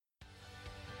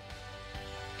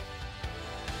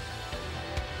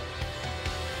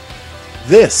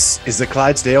This is the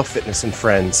Clydesdale Fitness and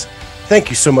Friends. Thank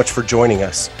you so much for joining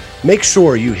us. Make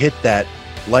sure you hit that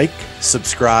like,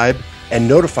 subscribe,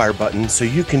 and notifier button so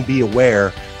you can be aware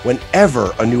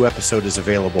whenever a new episode is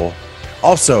available.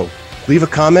 Also, leave a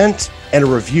comment and a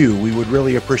review. We would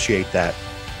really appreciate that.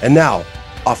 And now,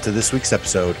 off to this week's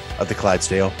episode of the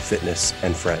Clydesdale Fitness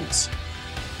and Friends.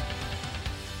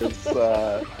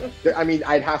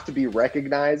 I'd have to be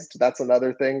recognized. That's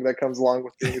another thing that comes along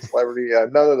with being a celebrity.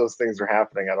 None of those things are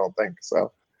happening, I don't think.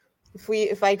 So,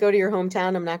 if I go to your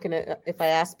hometown, I'm not gonna. If I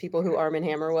asked people who Armen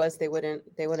Hammer was, they wouldn't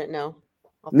know.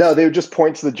 No, they would just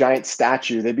point to the giant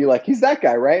statue. They'd be like, "He's that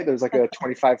guy, right?" There's like a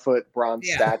 25-foot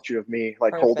bronze statue of me,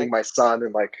 like Perfect. holding my son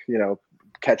and like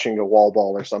catching a wall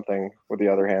ball or something with the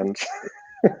other hand.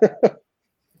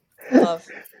 Love.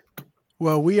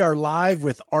 Well, we are live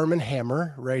with Armen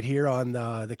Hammer right here on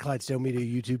the Clydesdale Media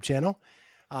YouTube channel.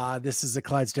 This is the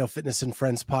Clydesdale Fitness and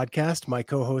Friends podcast. My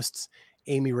co-hosts,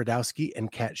 Amy Radowski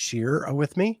and Kat Shear, are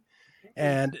with me,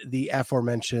 and the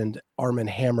aforementioned Armen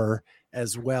Hammer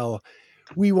as well.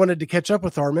 We wanted to catch up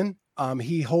with Armen.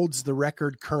 He holds the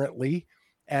record currently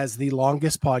as the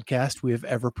longest podcast we have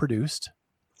ever produced.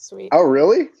 Sweet. Oh,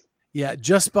 really? Yeah,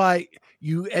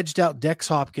 you edged out Dex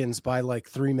Hopkins by like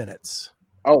 3 minutes.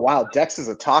 Oh, wow. Dex is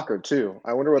a talker too.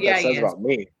 I wonder what that says about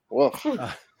me. Woof.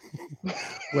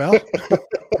 Well,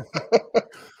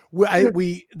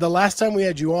 we the last time we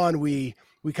had you on, we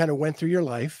kind of went through your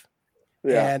life,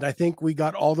 and I think we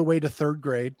got all the way to third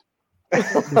grade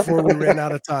before we ran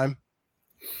out of time.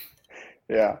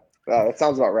 Yeah, that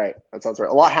sounds about right. A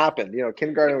lot happened.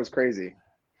 Kindergarten was crazy.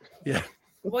 Yeah.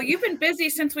 Well, you've been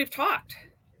busy since we've talked.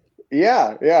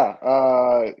 Yeah.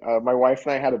 My wife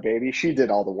and I had a baby. She did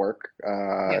all the work,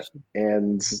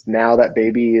 and now that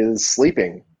baby is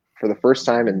sleeping for the first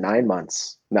time in 9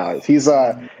 months. No, he's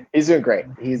doing great.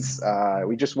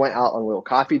 We just went out on a little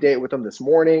coffee date with him this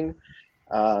morning.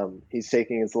 He's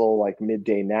taking his little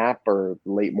midday nap or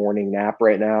late morning nap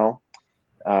right now.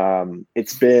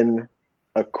 It's been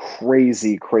a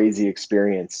crazy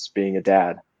experience being a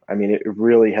dad. I mean, it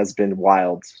really has been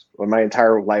wild. My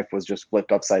entire life was just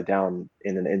flipped upside down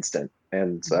in an instant.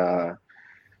 And,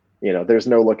 there's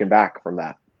no looking back from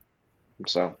that.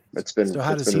 So it's been, so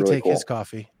how does he really take cool. his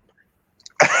coffee?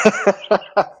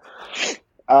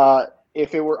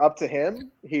 If it were up to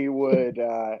him, he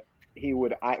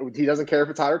doesn't care if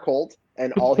it's hot or cold.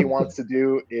 And all he wants to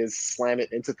do is slam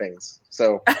it into things.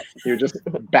 So he would just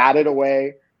bat it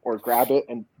away or grab it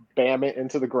and bam it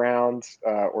into the ground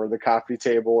or the coffee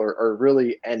table or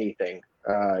really anything.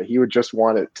 He would just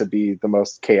want it to be the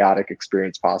most chaotic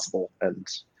experience possible. And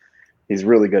he's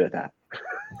really good at that.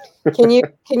 Can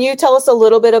you tell us a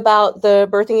little bit about the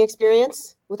birthing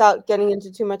experience without getting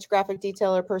into too much graphic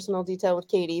detail or personal detail with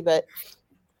Katie? But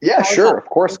yeah, sure. Of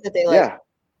course. Yeah.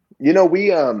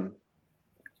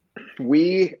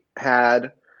 We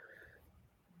had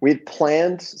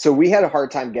planned, so we had a hard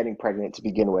time getting pregnant to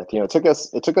begin with. It took us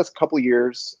a couple of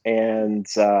years, and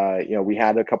we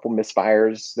had a couple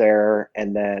misfires there,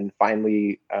 and then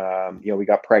finally, we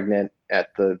got pregnant at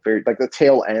the the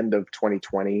tail end of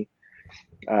 2020,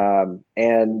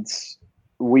 and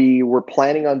we were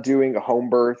planning on doing a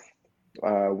home birth.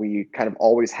 We kind of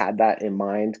always had that in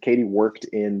mind. Katie worked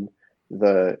in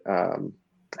the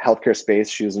healthcare space.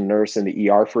 She was a nurse in the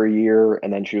ER for a year,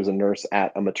 and then she was a nurse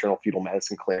at a maternal fetal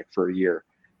medicine clinic for a year.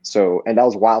 So, and that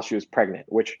was while she was pregnant,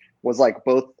 which was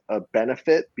both a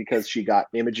benefit because she got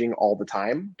imaging all the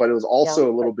time, but it was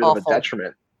also a little bit of a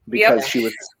detriment because she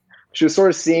was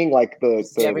sort of seeing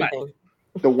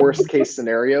the worst case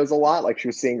scenarios a lot. She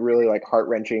was seeing really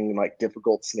heart-wrenching,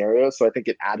 difficult scenarios. So I think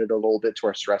it added a little bit to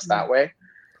our stress that way.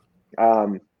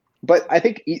 But I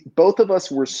think both of us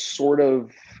were sort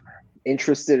of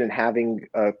interested in having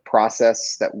a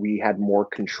process that we had more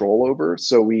control over.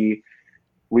 So we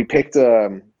picked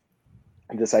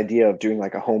this idea of doing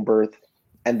a home birth.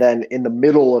 And then in the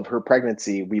middle of her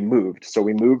pregnancy, we moved. So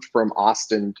we moved from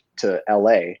Austin to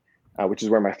LA, which is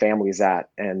where my family's at.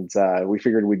 And we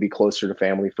figured we'd be closer to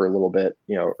family for a little bit,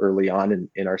 early on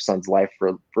in our son's life for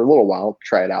a little while,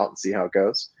 try it out and see how it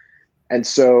goes. And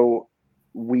so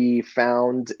we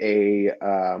found a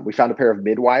pair of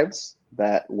midwives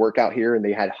that work out here, and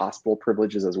they had hospital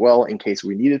privileges as well in case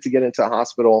we needed to get into a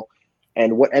hospital.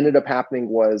 And what ended up happening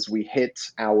was we hit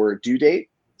our due date.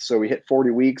 So we hit 40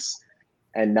 weeks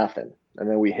and nothing. And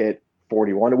then we hit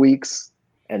 41 weeks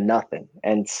and nothing.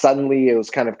 And suddenly it was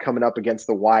kind of coming up against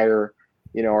the wire.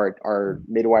 Our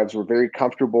midwives were very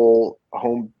comfortable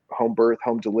home birth,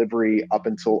 home delivery up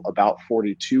until about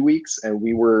 42 weeks. And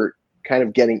we were kind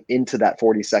of getting into that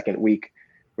 42nd week.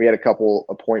 We had a couple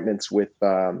appointments with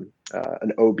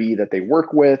an OB that they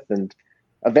work with, and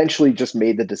eventually just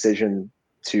made the decision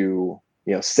to,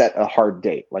 set a hard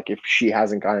date. Like if she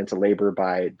hasn't gone into labor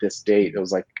by this date, it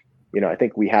was like, I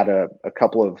think we had a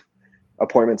couple of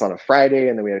appointments on a Friday,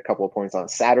 and then we had a couple of appointments on a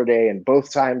Saturday. And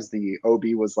both times the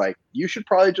OB was like, you should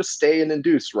probably just stay and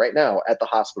induce right now at the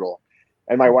hospital.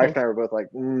 And my wife and I were both like,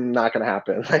 not going to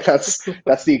happen. Like that's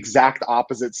the exact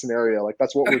opposite scenario. Like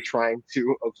that's what we're trying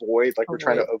to avoid. Like we're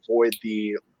trying to avoid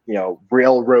the,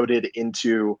 railroaded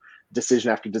into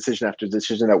decision after decision after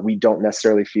decision that we don't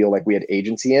necessarily feel like we had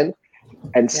agency in.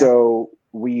 And so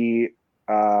we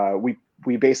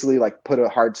basically like put a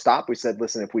hard stop. We said,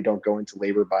 listen, if we don't go into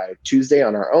labor by Tuesday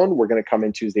on our own, we're going to come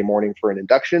in Tuesday morning for an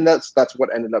induction. That's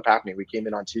what ended up happening. We came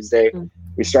in on Tuesday,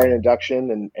 we started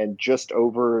induction, and just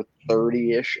over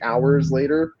 30-ish hours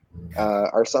later,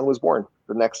 our son was born.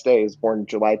 The next day, he was born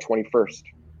July 21st.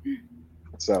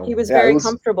 So he was very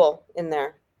comfortable in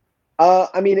there.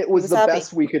 I mean, it was the happy.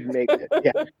 best we could make it.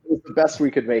 Yeah, it was the best we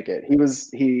could make it.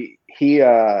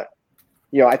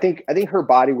 I think her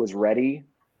body was ready.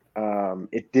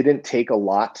 It didn't take a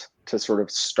lot to sort of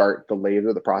start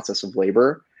the process of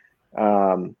labor.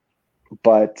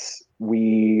 But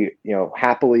we,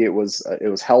 happily it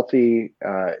was healthy.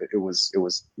 It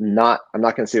was not, I'm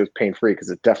not going to say it was pain-free,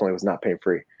 because it definitely was not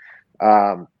pain-free.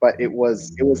 But it was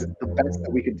the best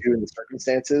that we could do in the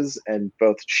circumstances, and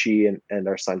both she and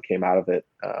our son came out of it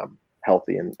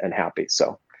healthy and happy.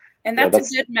 So. And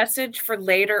that's a good message for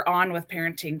later on with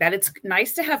parenting, that it's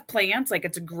nice to have plans. Like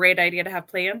it's a great idea to have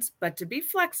plans, but to be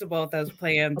flexible with those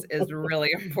plans is really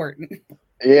important.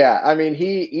 Yeah. I mean,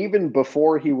 even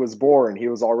before he was born, he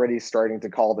was already starting to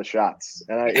call the shots,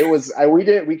 and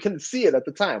we couldn't see it at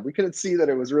the time. We couldn't see that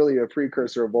it was really a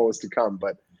precursor of what was to come,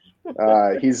 but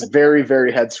he's very,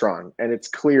 very headstrong, and it's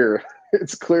clear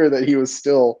that he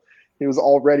was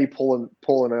already pulling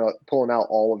out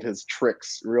all of his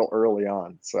tricks real early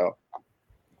on. So,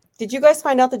 did you guys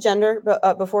find out the gender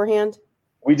beforehand?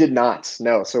 We did not.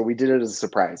 No. So we did it as a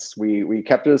surprise. We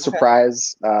kept it a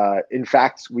surprise. In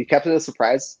fact, we kept it a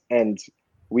surprise, and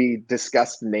we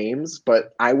discussed names.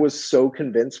 But I was so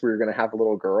convinced we were going to have a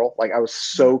little girl. Like I was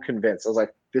so convinced. I was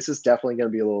like, this is definitely going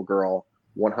to be a little girl.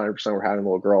 100% we're having a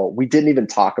little girl. We didn't even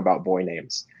talk about boy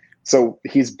names. So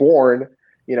he's born.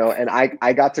 And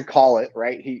I got to call it,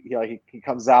 right. He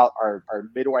comes out, our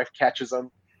midwife catches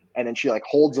him, and then she like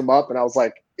holds him up, and I was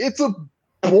like, it's a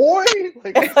boy.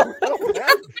 Like I don't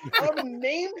have a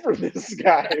name for this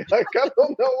guy. Like I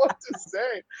don't know what to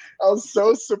say. I was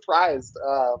so surprised.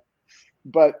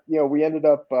 But we ended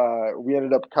up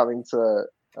coming to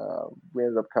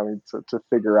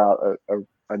figure out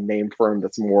a name for him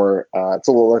that's more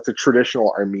it's a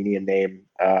traditional Armenian name,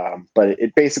 but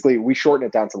it basically, we shorten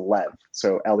it down to Lev,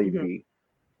 so Lev.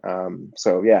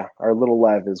 So yeah, our little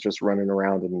Lev is just running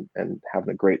around and having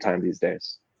a great time these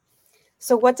days.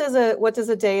 So what does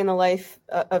a day in the life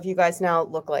of you guys now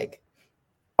look like?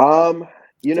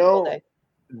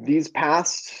 These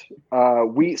past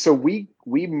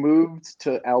we moved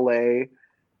to LA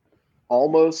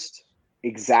almost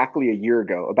exactly a year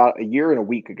ago, about a year and a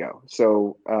week ago.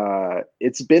 So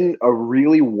it's been a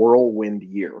really whirlwind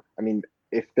year. I mean,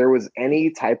 if there was any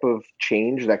type of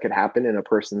change that could happen in a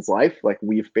person's life, like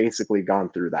we've basically gone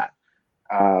through that.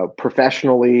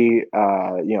 Professionally,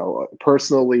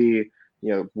 personally,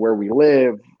 where we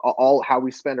live, all how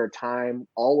we spend our time,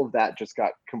 all of that just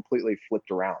got completely flipped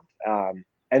around.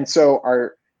 And so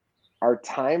our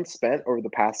time spent over the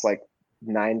past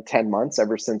 9-10 months,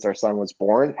 ever since our son was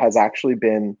born, has actually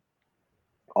been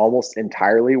almost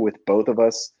entirely with both of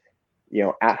us,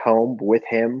 at home with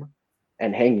him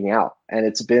and hanging out. And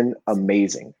it's been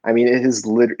amazing. I mean, it has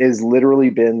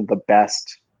literally been the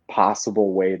best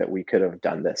possible way that we could have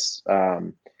done this.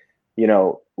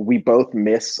 We both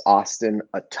miss Austin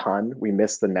a ton. We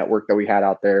miss the network that we had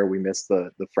out there. We miss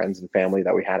the friends and family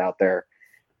that we had out there.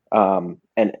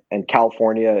 And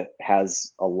California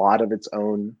has a lot of its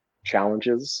own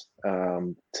challenges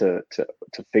to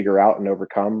figure out and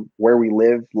overcome. Where we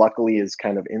live, luckily, is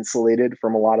kind of insulated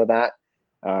from a lot of that.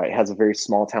 It has a very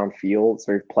small town feel. It's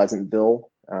very Pleasantville,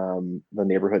 the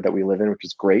neighborhood that we live in, which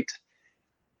is great.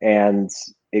 And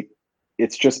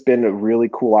it's just been a really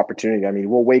cool opportunity. I mean,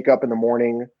 we'll wake up in the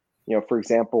morning, for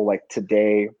example, like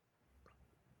today,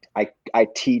 I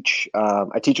teach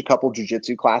a couple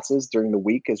jiu-jitsu classes during the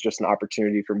week as just an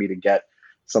opportunity for me to get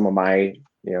some of my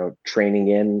training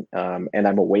in, and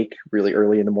I'm awake really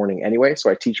early in the morning anyway. So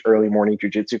I teach early morning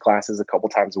jiu-jitsu classes a couple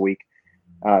times a week.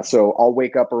 So I'll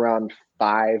wake up around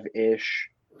 5-ish.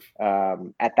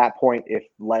 At that point, if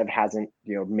Lev hasn't,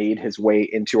 made his way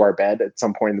into our bed at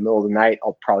some point in the middle of the night,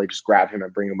 I'll probably just grab him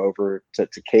and bring him over to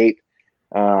Kate.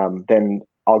 Then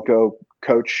I'll go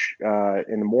coach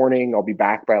in the morning. I'll be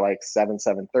back by like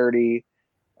 7:30.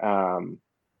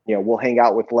 We'll hang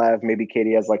out with Lev. Maybe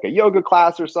Katie has like a yoga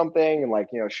class or something, and like,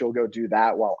 she'll go do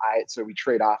that so we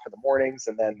trade off in the mornings.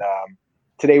 And then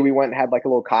today we went and had like a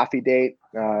little coffee date.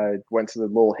 Went to the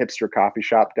little hipster coffee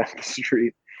shop down the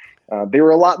street. They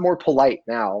were a lot more polite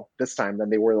now this time than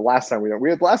they were the last time we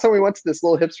went. The last time we went to this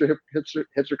little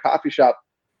hipster coffee shop,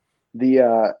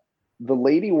 the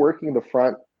lady working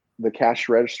the cash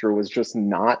register was just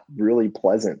not really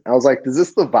pleasant. I was like, is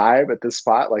this the vibe at this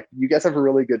spot? Like, you guys have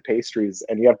really good pastries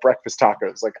and you have breakfast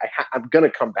tacos. Like, I'm going to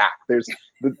come back.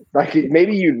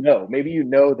 Maybe you know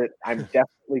that I'm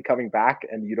definitely coming back,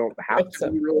 and you don't have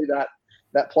to be really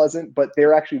that pleasant, but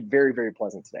they're actually very, very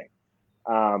pleasant today.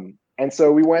 And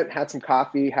so we went, had some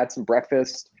coffee, had some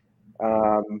breakfast,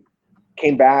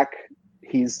 came back.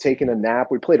 He's taking a nap.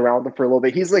 We played around with him for a little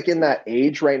bit. He's like in that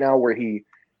age right now where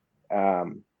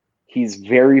he's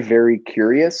very, very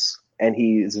curious, and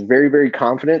he's very, very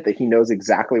confident that he knows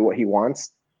exactly what he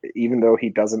wants, even though he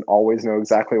doesn't always know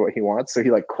exactly what he wants. So he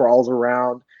like crawls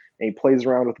around and he plays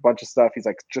around with a bunch of stuff. He's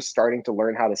like just starting to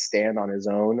learn how to stand on his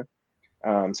own.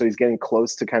 So he's getting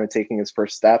close to kind of taking his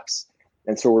first steps.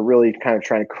 And so we're really kind of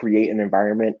trying to create an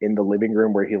environment in the living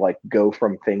room where he like go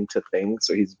from thing to thing.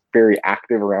 So he's very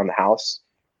active around the house.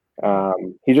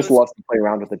 He just loves to play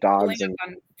around with the dogs and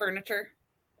on furniture.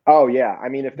 Oh yeah. I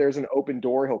mean, if there's an open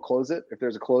door, he'll close it. If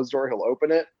there's a closed door, he'll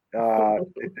open it.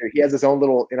 He has his own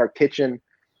little, in our kitchen,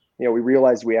 we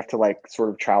realized we have to like sort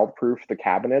of childproof the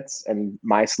cabinets. And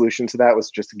my solution to that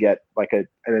was just to get like an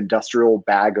industrial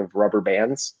bag of rubber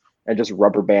bands and just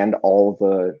rubber band all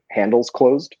the handles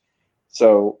closed.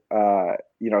 So,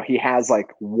 he has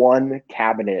like one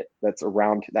cabinet that's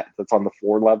around that's on the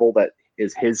floor level that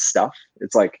is his stuff.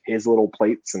 It's like his little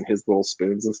plates and his little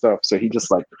spoons and stuff. So he just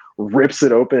like rips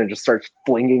it open and just starts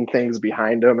flinging things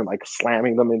behind him and like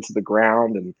slamming them into the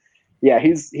ground. And yeah,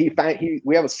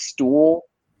 we have a stool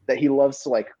that he loves to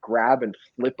like grab and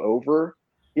flip over.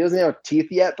 He doesn't have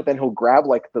teeth yet, but then he'll grab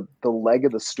like the leg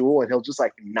of the stool and he'll just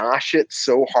like nosh it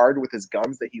so hard with his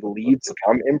gums that he leaves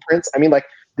gum imprints. I mean, like,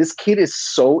 this kid is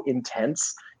so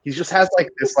intense. He just has like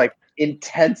this like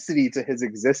intensity to his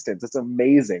existence. It's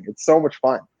amazing. It's so much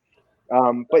fun.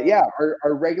 But yeah,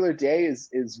 our regular day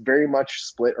is very much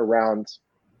split around,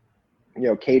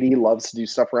 Katie loves to do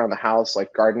stuff around the house,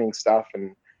 like gardening stuff.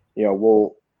 And,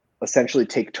 we'll essentially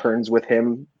take turns with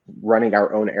him running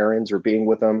our own errands or being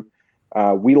with him.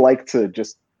 We like to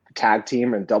just tag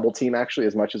team and double team actually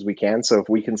as much as we can. So if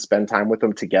we can spend time with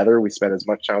them together, we spend as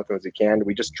much time with them as we can.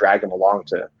 We just drag them along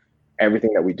to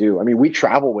everything that we do. I mean, we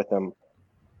travel with them.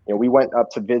 We went up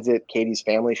to visit Katie's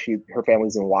family. Her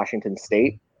family's in Washington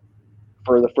State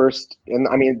for the first, and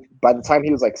I mean, by the time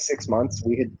he was like 6 months,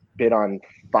 we had been on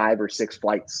 5 or 6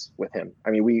 flights with him.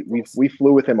 I mean, we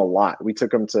flew with him a lot. We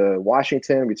took him to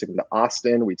Washington. We took him to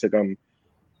Austin. We took him,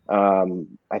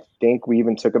 I think we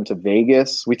even took him to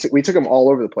Vegas. We took him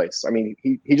all over the place. I mean,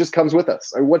 he just comes with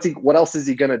us. I mean, what else is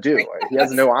he going to do? He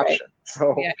has no option.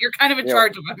 So yeah, you're kind of in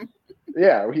charge of him.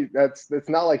 Yeah, it's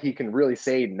not like he can really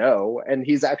say no. And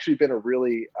he's actually been a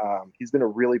really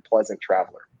pleasant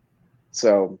traveler.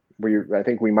 So I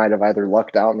think we might have either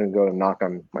lucked out, and go to knock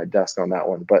on my desk on that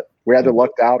one, but we either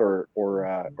lucked out or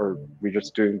we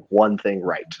just doing one thing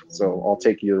right. So I'll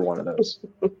take either one of those.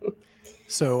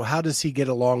 So how does he get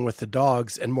along with the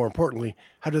dogs? And more importantly,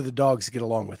 how do the dogs get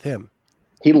along with him?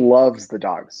 He loves the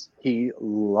dogs.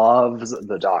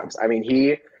 I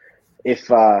mean,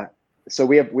 so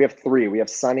we have 3. We have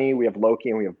Sunny, we have Loki,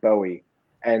 and we have Bowie.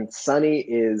 And Sunny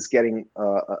is getting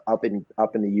up in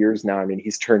the years now. I mean,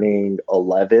 he's turning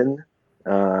 11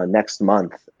 next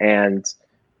month. And,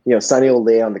 Sunny will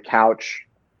lay on the couch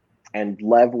and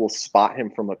Lev will spot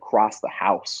him from across the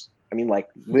house. I mean, like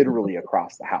literally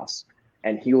across the house.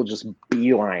 And he will just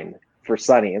beeline for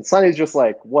Sunny. And Sunny's just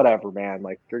like, whatever, man.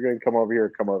 Like, you're going to come over here,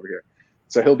 come over here.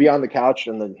 So he'll be on the couch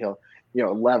and then he'll,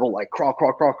 Lev will like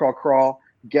crawl,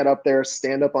 get up there,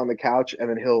 stand up on the couch, and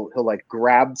then he'll like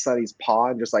grab Sunny's paw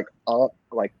and just like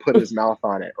put his mouth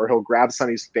on it. Or he'll grab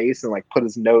Sunny's face and like put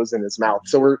his nose in his mouth.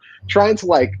 So we're trying to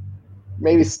like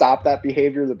maybe stop that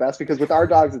behavior the best, because with our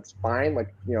dogs it's fine,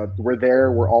 like we're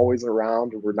there, we're always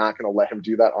around, we're not going to let him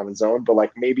do that on his own. But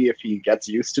like maybe if he gets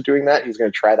used to doing that, he's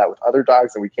going to try that with other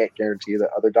dogs, and we can't guarantee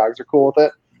that other dogs are cool with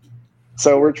it.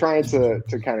 So we're trying to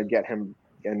kind of get him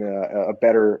in a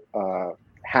better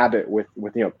habit with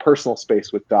personal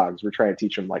space with dogs. We're trying to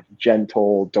teach him like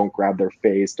gentle, don't grab their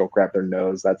face, don't grab their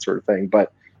nose, that sort of thing.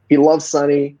 But he loves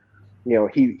Sunny.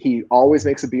 he always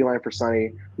makes a beeline for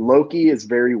Sunny. Loki is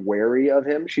very wary of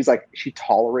him. She's like, she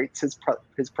tolerates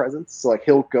his presence. So like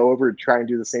he'll go over and try and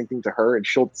do the same thing to her, and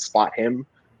she'll spot him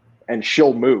and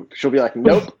she'll move. She'll be like,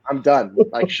 nope, I'm done.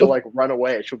 Like she'll like run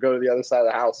away. She'll go to the other side of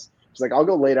the house. She's like, I'll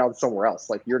go lay down somewhere else.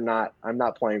 Like I'm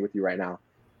not playing with you right now.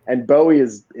 And Bowie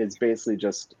is basically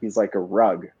just, he's like a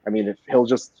rug. I mean, if he'll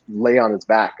just lay on his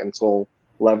back until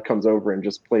Lev comes over and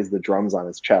just plays the drums on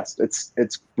his chest. It's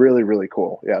really, really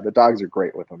cool. Yeah, the dogs are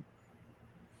great with him.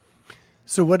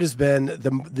 So what has been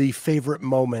the favorite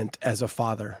moment as a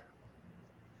father?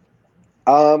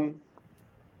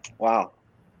 Wow.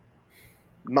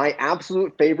 My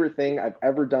absolute favorite thing I've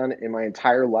ever done in my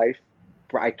entire life,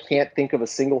 I can't think of a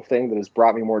single thing that has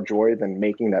brought me more joy than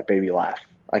making that baby laugh.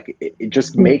 Like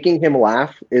just making him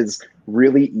laugh is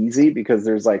really easy because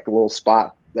there's like a little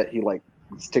spot that he like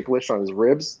is ticklish on his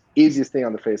ribs. Easiest thing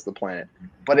on the face of the planet.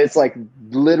 But it's like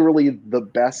literally the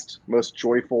best, most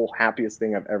joyful, happiest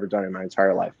thing I've ever done in my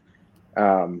entire life.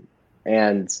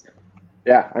 And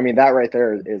yeah, I mean, that right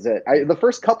there is it. The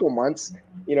first couple months,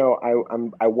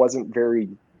 I wasn't very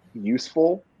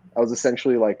useful. I was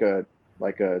essentially like a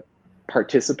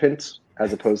participant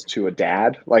as opposed to a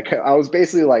dad. Like I was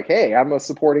basically like, hey, I'm a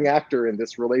supporting actor in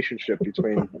this relationship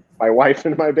between my wife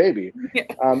and my baby. Yeah.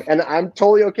 And I'm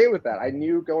totally okay with that. I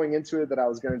knew going into it that I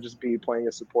was going to just be playing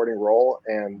a supporting role.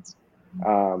 And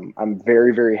I'm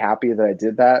very, very happy that I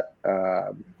did that.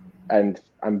 And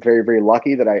I'm very, very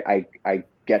lucky that I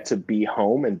get to be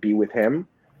home and be with him,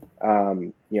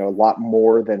 a lot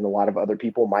more than a lot of other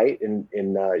people might in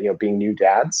being new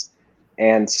dads.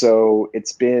 And so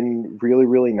it's been really,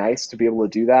 really nice to be able to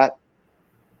do that.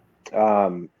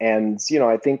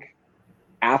 I think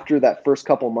after that first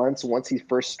couple months, once he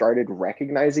first started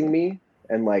recognizing me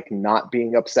and like not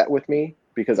being upset with me,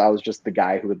 because I was just the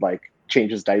guy who would like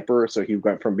change his diaper. So he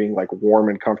went from being like warm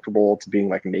and comfortable to being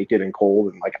like naked and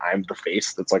cold. And like, I'm the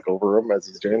face that's like over him as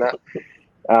he's doing that.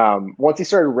 Once he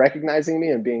started recognizing me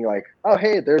and being like, oh,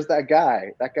 hey, there's that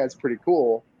guy. That guy's pretty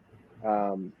cool.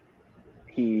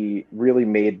 He really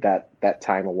made that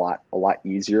time a lot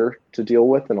easier to deal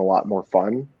with and a lot more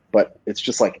fun. But it's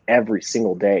just like every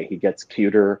single day he gets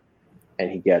cuter and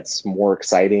he gets more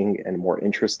exciting and more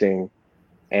interesting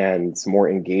and more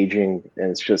engaging.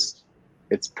 And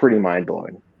it's pretty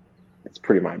mind-blowing. It's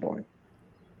pretty mind-blowing.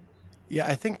 Yeah,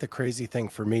 I think the crazy thing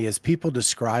for me is people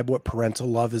describe what parental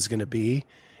love is going to be,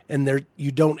 and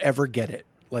you don't ever get it.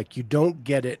 Like you don't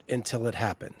get it until it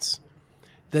happens.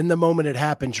 Then the moment it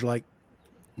happens, you're like,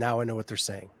 now I know what they're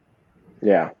saying.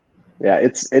 Yeah.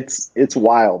 It's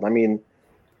wild. I mean,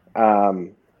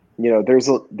 there's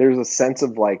a sense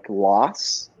of like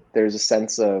loss. There's a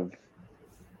sense of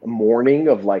mourning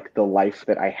of like the life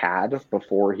that I had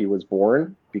before he was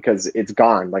born, because it's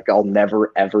gone. Like I'll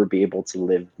never, ever be able to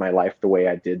live my life the way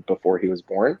I did before he was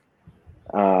born.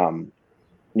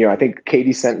 I think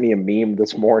Katie sent me a meme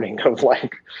this morning of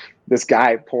like this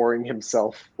guy pouring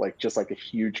himself like just like a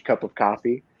huge cup of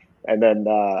coffee. And then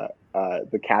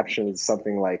the caption is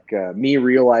something like me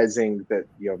realizing that,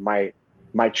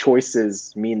 my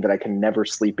choices mean that I can never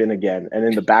sleep in again. And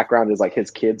in the background is like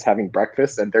his kids having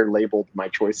breakfast and they're labeled my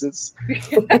choices.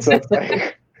 So it's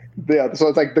like, so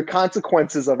it's like the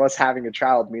consequences of us having a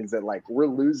child means that like we're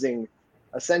losing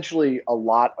essentially a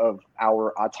lot of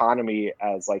our autonomy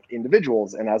as like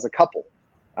individuals and as a couple.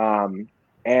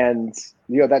 And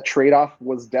that trade-off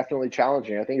was definitely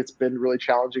challenging. I think it's been really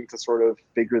challenging to sort of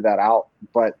figure that out.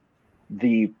 But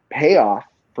the payoff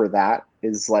for that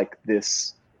is like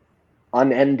this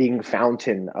unending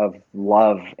fountain of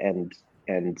love and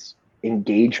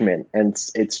engagement. And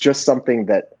it's just something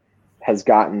that has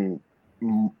gotten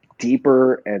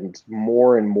deeper and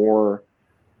more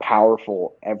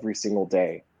powerful every single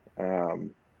day. I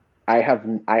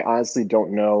honestly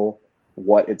don't know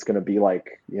what it's going to be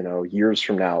like, years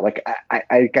from now. Like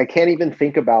I can't even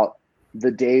think about the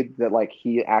day that like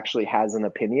he actually has an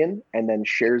opinion and then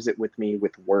shares it with me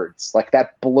with words. Like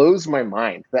that blows my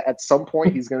mind that at some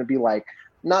point he's going to be like,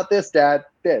 not this, Dad,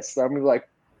 this. I'm gonna be like,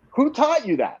 who taught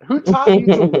you that? Who taught you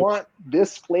to want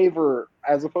this flavor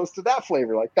as opposed to that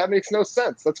flavor? Like that makes no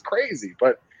sense. That's crazy.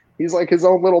 But he's like his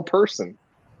own little person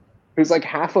who's like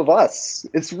half of us.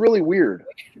 It's really weird.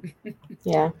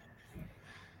 Yeah.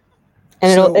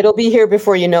 And it'll be here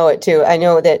before you know it too. I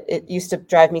know that it used to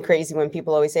drive me crazy when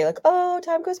people always say like, oh,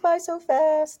 time goes by so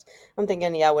fast. I'm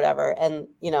thinking, yeah, whatever. And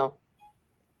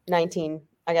 19,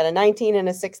 I got a 19 and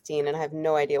a 16 and I have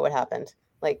no idea what happened.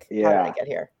 Like, how did I get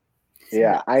here?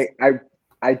 Yeah.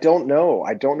 I don't know.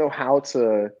 I don't know how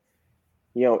to,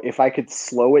 if I could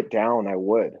slow it down, I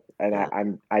would.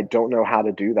 And I don't know how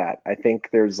to do that. I think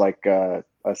there's like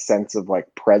a sense of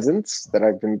like presence that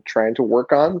I've been trying to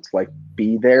work on to like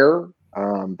be there.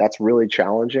 That's really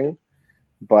challenging,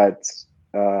 but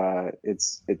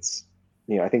it's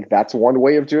I think that's one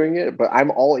way of doing it, but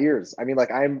I'm all ears. I mean,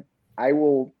 like I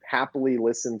will happily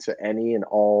listen to any and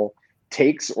all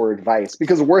takes or advice,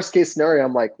 because the worst case scenario,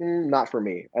 I'm like, not for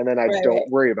me. And then I don't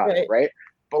worry about it. Right.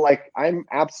 But like, I'm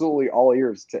absolutely all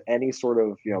ears to any sort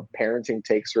of, parenting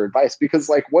takes or advice, because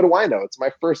like, what do I know? It's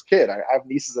my first kid. I have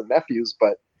nieces and nephews,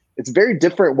 but it's very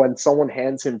different when someone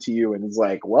hands him to you and is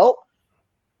like, well,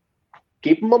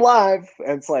 keep him alive.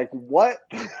 And it's like, what?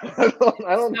 I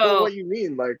don't know what you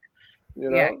mean. Like,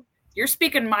 Yeah, you're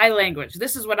speaking my language.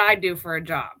 This is what I do for a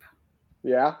job.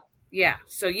 Yeah. Yeah.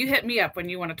 So you hit me up when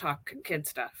you want to talk kid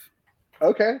stuff.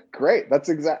 Okay, great.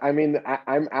 That's I mean,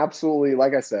 I'm absolutely,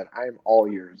 like I said, I'm all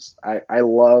ears. I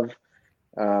love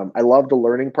the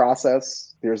learning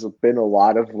process. There's been a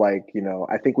lot of like,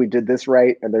 I think we did this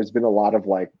right. And there's been a lot of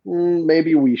like,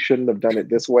 maybe we shouldn't have done it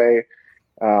this way.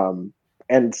 And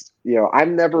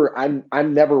I'm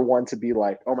never one to be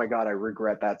like, oh my God, I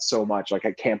regret that so much. Like,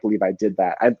 I can't believe I did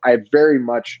that. I very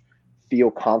much feel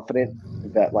confident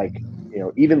that like,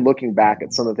 even looking back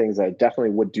at some of the things I definitely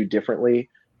would do differently,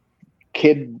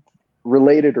 kid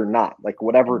related or not, like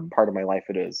whatever part of my life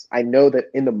it is, I know that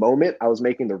in the moment I was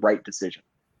making the right decision.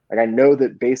 Like, I know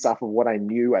that based off of what I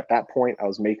knew at that point, I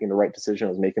was making the right decision.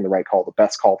 I was making the right call, the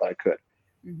best call that I could.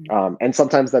 And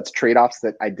sometimes that's trade-offs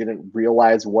that I didn't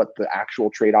realize what the actual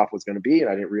trade-off was going to be. And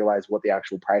I didn't realize what the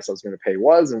actual price I was going to pay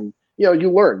was. And, you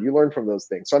learn from those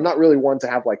things. So I'm not really one to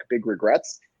have like big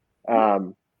regrets.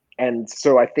 And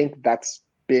so I think that's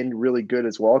been really good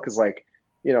as well. Cause like,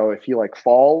 if he like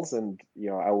falls and,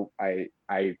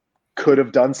 I could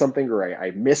have done something, or I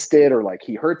missed it, or like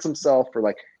he hurts himself, or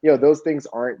like, those things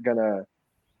aren't gonna,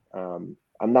 I'm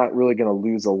not really going to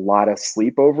lose a lot of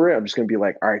sleep over it. I'm just going to be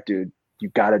like, all right, dude, you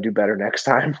got to do better next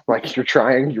time. Like, you're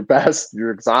trying your best,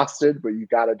 you're exhausted, but you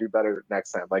got to do better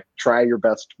next time. Like, try your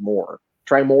best more,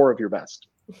 try more of your best,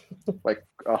 like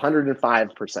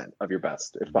 105% of your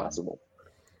best, if possible.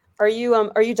 Are you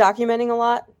documenting a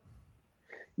lot?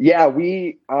 Yeah,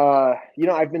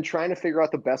 I've been trying to figure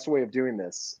out the best way of doing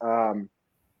this. I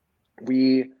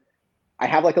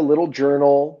have like a little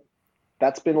journal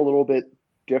that's been a little bit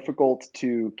difficult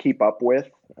to keep up with.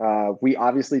 We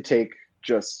obviously take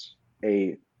just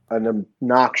an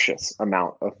obnoxious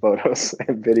amount of photos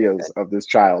and videos of this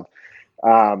child.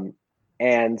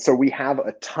 And so we have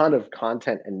a ton of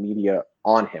content and media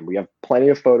on him. We have plenty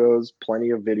of photos, plenty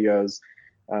of videos.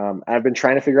 I've been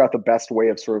trying to figure out the best way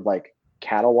of sort of like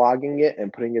cataloging it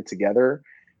and putting it together.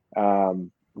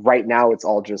 Right now it's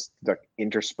all just like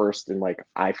interspersed in like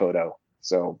iPhoto.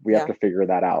 So we have to figure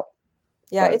that out.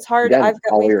 Yeah, but it's hard. Again,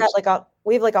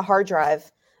 we have like a hard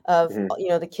drive of,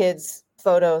 the kids'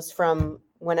 photos from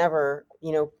whenever,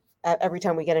 every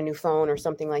time we get a new phone or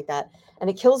something like that. And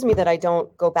it kills me that I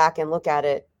don't go back and look at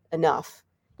it enough,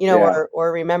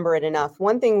 or remember it enough.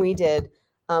 One thing we did,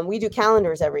 we do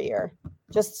calendars every year,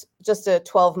 just a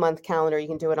 12-month calendar. You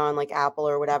can do it on like Apple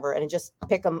or whatever. And just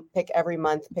pick every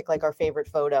month, pick like our favorite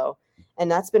photo. And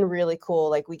that's been really cool.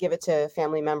 Like, we give it to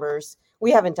family members.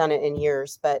 We haven't done it in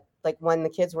years, but like when the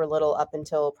kids were little, up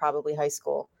until probably high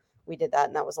school, we did that.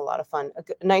 And that was a lot of fun.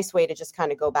 A nice way to just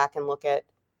kind of go back and look at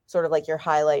sort of like your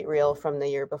highlight reel from the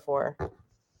year before.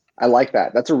 I like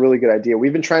that. That's a really good idea.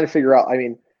 We've been trying to figure out, I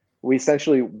mean, we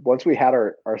essentially, once we had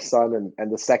our son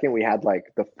and the second we had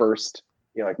like the first,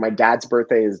 like my dad's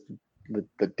birthday is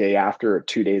the day after or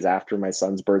 2 days after my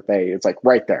son's birthday. It's like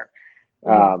right there.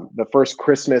 The first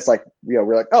Christmas, like,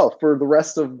 we're like, oh, for the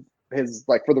rest of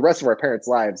our parents'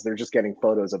 lives, they're just getting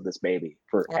photos of this baby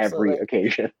for every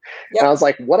occasion. Yep. And I was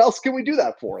like, what else can we do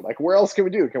that for? Like, where else can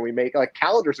we do? Can we make like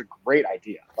calendars? A great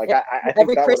idea. Like, I think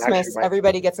every Christmas,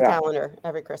 everybody gets a calendar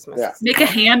every Christmas. Yeah. Make a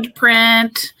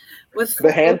handprint with the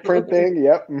handprint thing.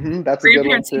 Yep. Mm-hmm. That's a good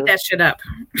one too. Eat that shit up.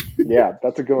 Yeah,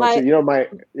 that's a good one too.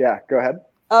 Go ahead.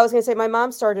 I was going to say, my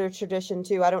mom started a tradition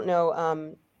too. I don't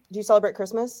know. Do you celebrate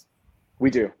Christmas? We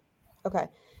do. Okay.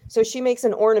 So she makes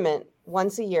an ornament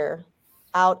once a year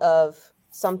out of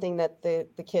something that the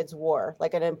kids wore,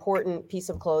 like an important piece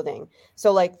of clothing.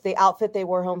 So like the outfit they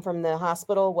wore home from the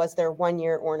hospital was their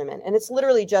 1-year ornament. And it's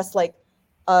literally just like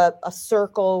a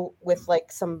circle with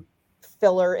like some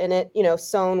filler in it,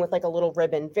 sewn with like a little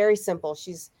ribbon. Very simple.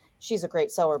 She's a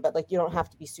great sewer, but like you don't have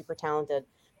to be super talented.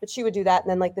 But she would do that. And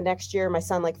then like the next year, my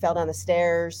son like fell down the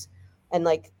stairs and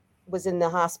like was in the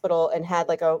hospital and had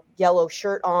like a yellow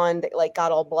shirt on that like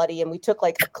got all bloody, and we took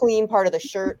like a clean part of the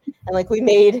shirt and like we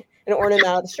made an ornament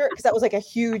out of the shirt because that was like a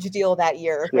huge deal that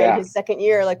year. Right? His second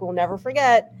year, like we'll never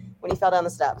forget when he fell down the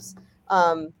steps.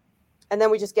 And then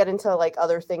we just get into like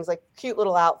other things like cute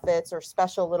little outfits or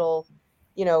special little,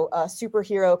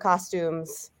 superhero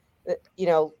costumes,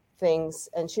 things.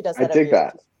 And she does that every year.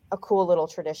 That. A cool little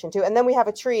tradition too. And then we have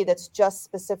a tree that's just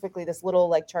specifically this little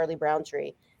like Charlie Brown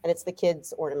tree, and it's the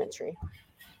kids' ornament tree.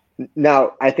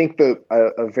 Now, I think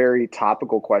a very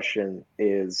topical question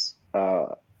is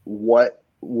what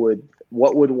would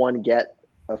one get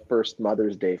a first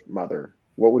Mother's Day mother?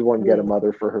 What would one get a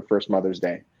mother for her first Mother's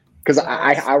Day? Because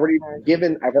I've already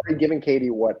given Katie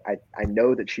what I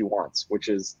know that she wants, which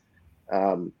is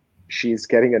she's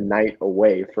getting a night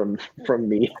away from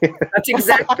me. That's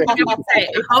exactly what I would say.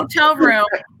 A hotel room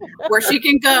where she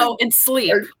can go and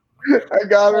sleep. I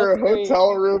got her a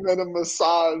hotel room and a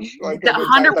massage, like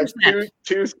 100%.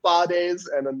 Two spa days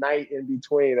and a night in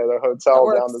between at a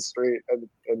hotel down the street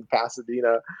in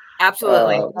Pasadena.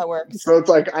 Absolutely, that works. So it's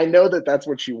like I know that that's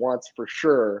what she wants for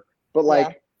sure, but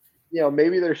like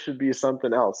maybe there should be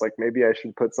something else. Like maybe I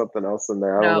should put something else in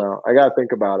there. I don't know. I gotta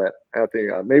think about it.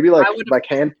 Maybe like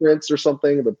handprints or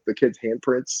something. The kids'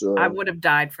 handprints. I would have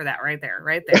died for that right there.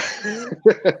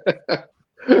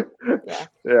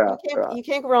 Yeah. You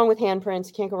can't go wrong with handprints.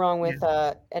 You can't go wrong with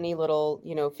any little,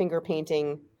 finger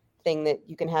painting thing that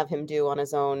you can have him do on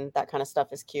his own. That kind of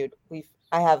stuff is cute.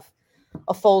 I have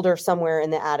a folder somewhere in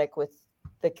the attic with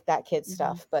that kid's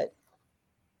stuff, but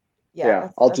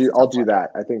I'll do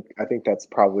that. I think that's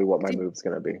probably what my move's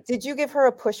going to be. Did you give her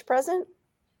a push present?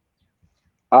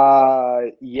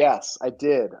 Yes, I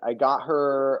did. I got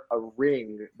her a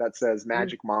ring that says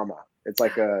Magic Mama. It's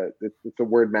like it's the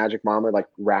word Magic Mama like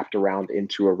wrapped around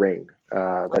into a ring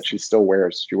that she still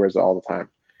wears. She wears it all the time.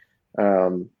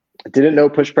 I didn't know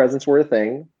push presents were a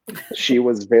thing. She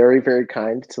was very, very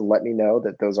kind to let me know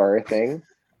that those are a thing.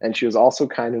 And she was also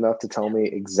kind enough to tell me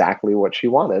exactly what she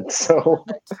wanted. So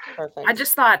perfect. I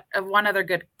just thought of one other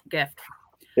good gift.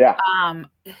 Yeah.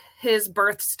 His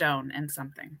birthstone and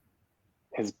something.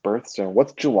 His birthstone.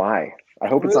 What's July? I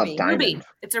hope it's not diamond. Ruby.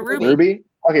 It's a ruby. Ruby?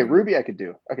 Okay, ruby I could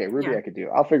do. I could do.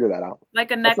 I'll figure that out. Like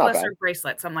a necklace or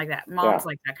bracelet, something like that. Moms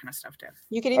like that kind of stuff too.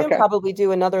 You could even probably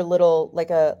do another little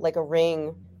like a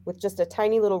ring with just a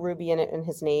tiny little ruby in it and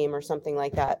his name or something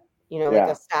like that. Like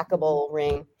a stackable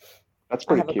ring. That's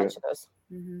pretty cute. A bunch of those.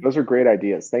 Those are great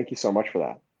ideas. Thank you so much for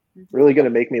that. Really going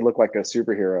to make me look like a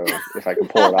superhero if I can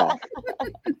pull it off.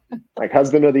 Like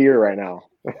husband of the year right now.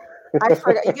 I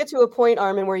forgot. You get to a point,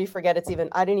 Armen, where you forget I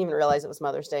didn't even realize it was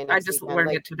Mother's Day. I just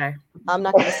learned it today. I'm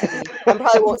not going to see. I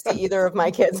probably won't see either of my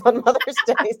kids on Mother's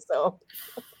Day. So,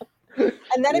 and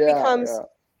then it becomes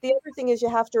the other thing is you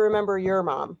have to remember your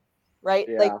mom, right?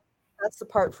 Yeah. Like that's the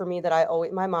part for me that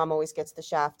my mom always gets the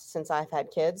shaft since I've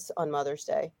had kids on Mother's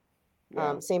Day.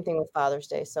 Yeah. Same thing with Father's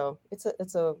Day. So it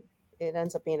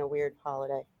ends up being a weird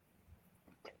holiday.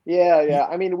 Yeah.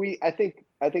 I mean, I think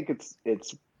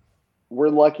it's we're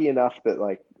lucky enough that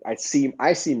like I see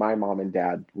my mom and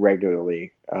dad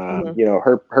regularly.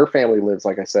 Her family lives,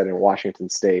 like I said, in Washington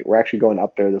State. We're actually going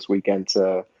up there this weekend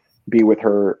to be with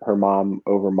her mom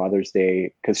over Mother's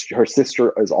Day because her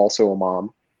sister is also a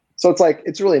mom. So it's like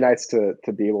it's really nice to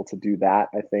be able to do that,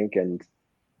 I think. And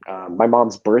my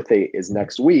mom's birthday is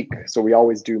next week, so we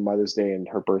always do Mother's Day and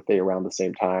her birthday around the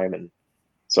same time. And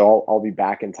so I'll be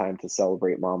back in time to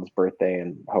celebrate Mom's birthday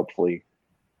and hopefully,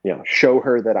 show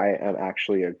her that I am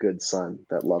actually a good son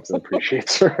that loves and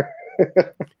appreciates her.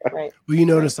 Right. Well, you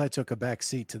notice I took a back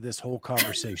seat to this whole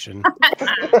conversation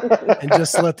and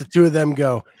just let the two of them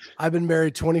go. I've been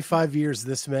married 25 years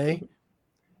this May,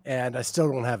 and I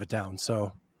still don't have it down.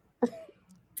 So,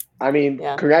 I mean,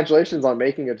 congratulations on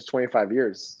making it to 25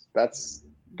 years. That's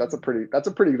a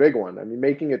pretty big one. I mean,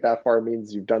 making it that far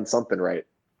means you've done something right.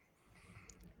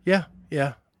 Yeah.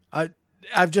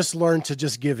 I've just learned to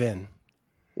just give in.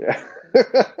 Yeah.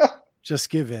 Just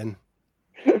give in.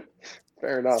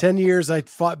 Fair enough. 10 years I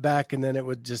fought back and then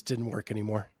it just didn't work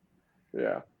anymore.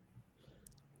 Yeah.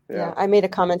 I made a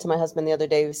comment to my husband the other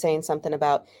day who was saying something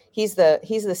about he's the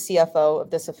CFO of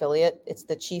this affiliate. It's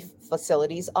the chief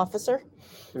facilities officer.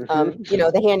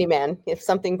 The handyman. If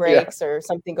something breaks or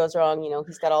something goes wrong,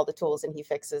 he's got all the tools and he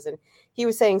fixes. And he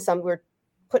was saying we're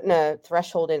putting a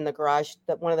threshold in the garage,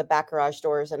 one of the back garage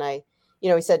doors, and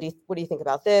he said, what do you think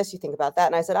about this? You think about that?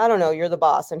 And I said, I don't know. You're the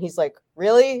boss. And he's like,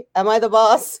 really? Am I the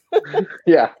boss?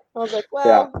 Yeah. I was like,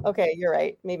 well, okay, you're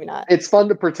right. Maybe not. It's fun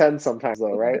to pretend sometimes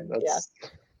though, right?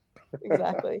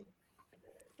 Exactly.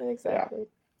 Yeah.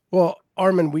 Well,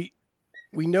 Armen, we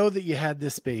know that you had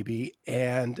this baby,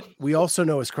 and we also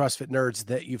know as CrossFit nerds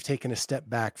that you've taken a step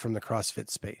back from the CrossFit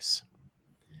space.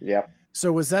 Yeah.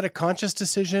 So was that a conscious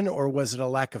decision, or was it a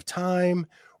lack of time,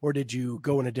 or did you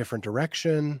go in a different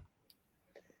direction?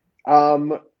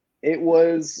 It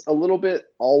was a little bit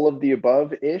all of the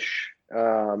above ish.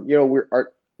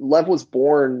 Lev was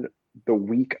born the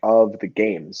week of the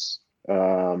games,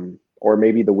 or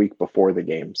maybe the week before the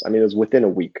games. I mean, it was within a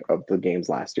week of the games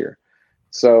last year.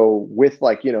 So with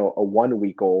a 1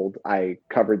 week old, I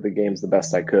covered the games the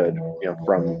best I could,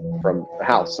 from the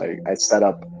house. I set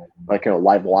up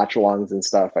live watch alongs and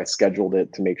stuff. I scheduled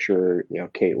it to make sure,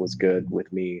 Kate was good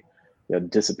with me,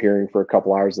 disappearing for a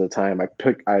couple hours at a time.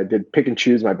 I did pick and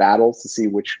choose my battles to see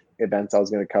which events I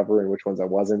was going to cover and which ones I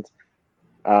wasn't.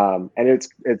 And it's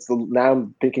now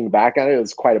I'm thinking back on it,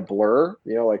 it's quite a blur.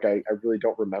 I really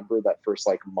don't remember that first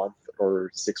month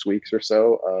or 6 weeks or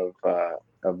so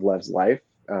of Lev's life,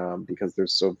 because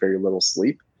there's so very little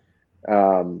sleep.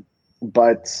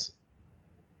 But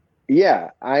yeah,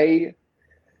 I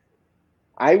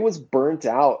was burnt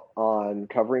out on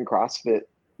covering CrossFit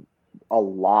a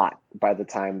lot by the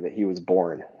time that he was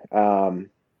born.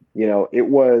 It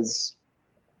was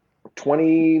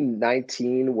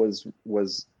 2019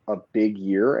 was a big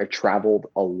year. I traveled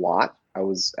a lot. I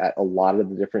was at a lot of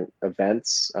the different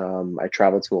events. I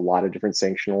traveled to a lot of different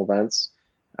sanctional events.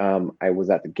 I was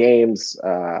at the games.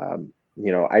 It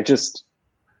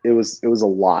was a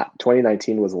lot.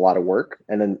 2019 was a lot of work.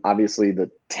 And then obviously the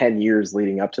 10 years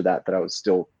leading up to that I was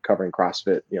still covering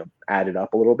CrossFit, added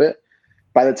up a little bit.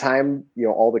 By the time,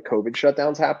 all the COVID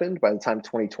shutdowns happened, by the time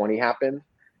 2020 happened,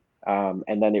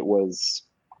 and then it was,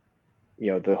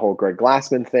 the whole Greg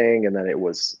Glassman thing. And then it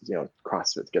was,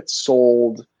 CrossFit gets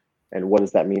sold. And what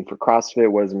does that mean for CrossFit?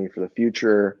 What does it mean for the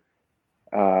future?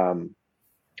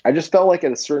 I just felt like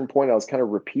at a certain point I was kind of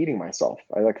repeating myself.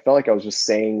 I felt like I was just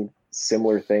saying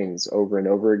similar things over and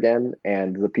over again.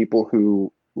 And the people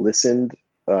who listened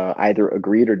either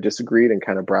agreed or disagreed and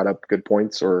kind of brought up good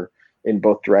points or in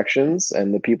both directions.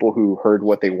 And the people who heard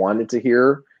what they wanted to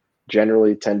hear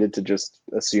generally tended to just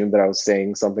assume that I was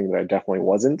saying something that I definitely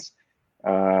wasn't,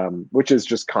 which is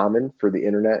just common for the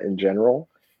internet in general.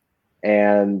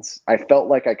 And I felt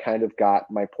like I kind of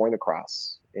got my point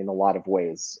across in a lot of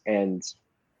ways. And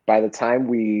by the time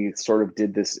we sort of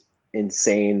did this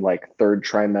insane third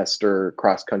trimester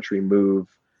cross country move,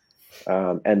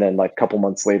 and then a couple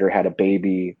months later had a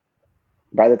baby,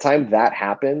 by the time that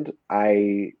happened,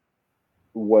 I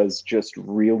was just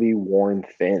really worn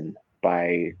thin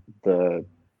by the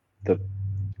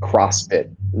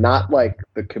CrossFit, not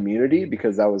the community,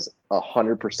 because that was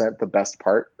 100% the best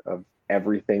part of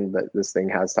everything that this thing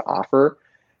has to offer.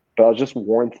 But I was just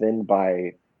worn thin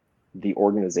by the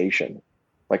organization.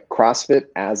 CrossFit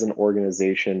as an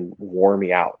organization wore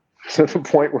me out to the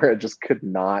point where I just could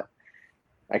not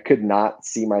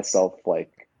see myself,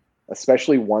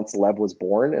 especially once Lev was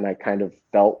born, and I kind of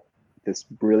felt this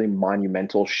really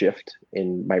monumental shift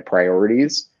in my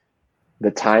priorities.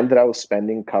 The time that I was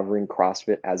spending covering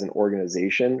CrossFit as an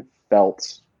organization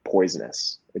felt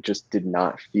poisonous. It just did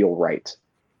not feel right.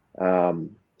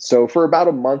 So for about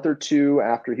a month or two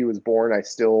after he was born, I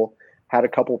still had a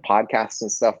couple of podcasts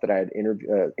and stuff that I had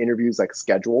interviews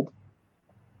scheduled.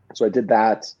 So I did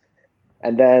that.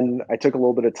 And then I took a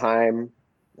little bit of time,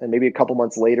 and maybe a couple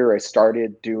months later, I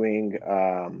started doing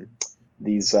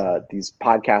these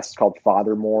podcasts called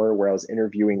Father More, where I was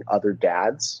interviewing other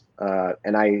dads.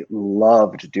 And I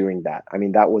loved doing that. I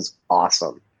mean, that was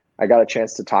awesome. I got a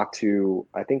chance to talk to,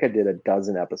 I think I did a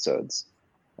dozen episodes.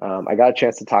 I got a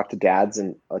chance to talk to dads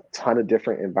in a ton of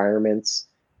different environments,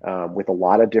 with a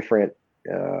lot of different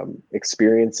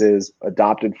experiences,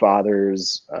 adopted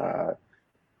fathers,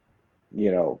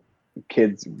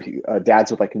 kids,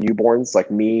 dads with newborns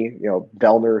like me,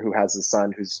 Bellner, who has a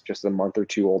son who's just a month or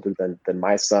two older than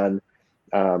my son,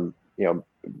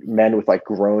 men with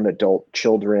grown adult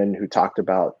children who talked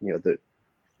about, the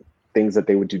things that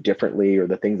they would do differently or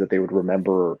the things that they would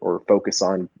remember or focus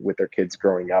on with their kids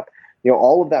growing up.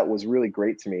 All of that was really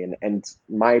great to me. And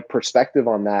my perspective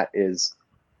on that is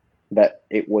that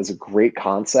it was a great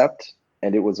concept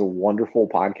and it was a wonderful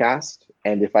podcast.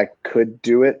 And if I could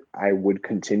do it, I would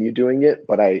continue doing it,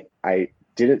 but I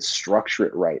didn't structure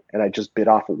it right. And I just bit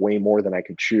off way more than I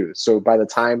could chew. So by the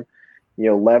time,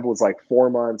 Lev was 4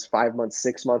 months, 5 months,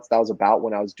 6 months, that was about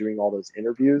when I was doing all those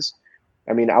interviews.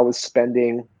 I mean, I would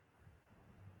say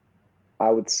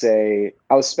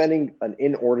I was spending an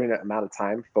inordinate amount of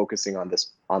time focusing on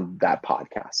that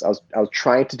podcast. I was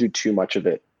trying to do too much of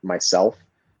it myself.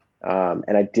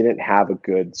 And I didn't have a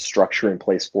good structure in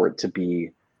place for it to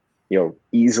be,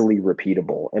 easily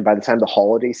repeatable. And by the time the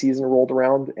holiday season rolled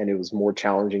around and it was more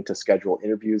challenging to schedule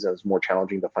interviews, and it was more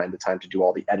challenging to find the time to do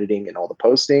all the editing and all the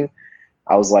posting,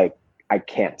 I was like, I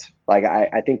can't. Like,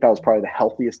 I think that was probably the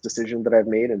healthiest decision that I've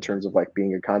made in terms of like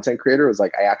being a content creator. It was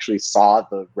like, I actually saw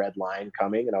the red line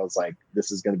coming and I was like, this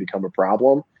is going to become a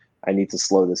problem. I need to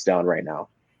slow this down right now.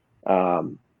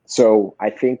 So I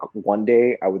think one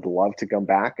day I would love to come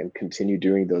back and continue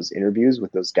doing those interviews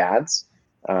with those dads,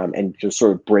 and just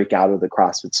sort of break out of the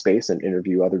CrossFit space and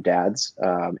interview other dads,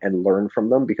 and learn from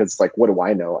them, because like, what do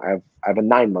I know? I have a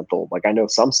 9-month-old. Like, I know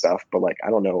some stuff, but like, I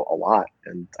don't know a lot.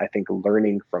 And I think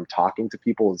learning from talking to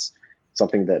people is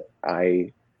something that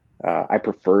I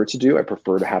prefer to do. I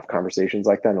prefer to have conversations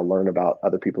like that and learn about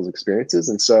other people's experiences.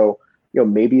 And so,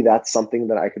 maybe that's something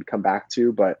that I could come back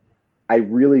to, but I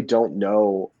really don't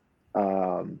know.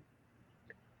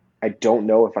 I don't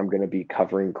know if I'm going to be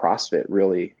covering CrossFit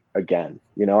really again.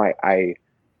 I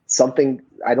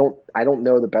don't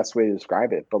know the best way to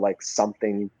describe it, but like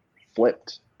something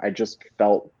flipped. I just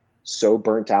felt so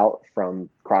burnt out from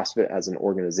CrossFit as an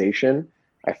organization.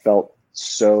 I felt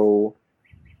so,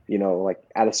 like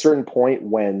at a certain point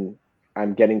when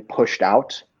I'm getting pushed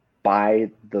out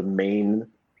by the main,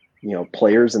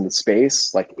 players in the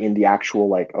space, like in the actual,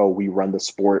 like, oh, we run the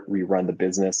sport, we run the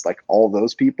business, like all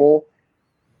those people.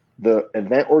 The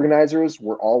event organizers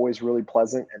were always really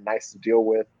pleasant and nice to deal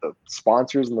with. The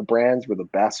sponsors and the brands were the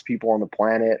best people on the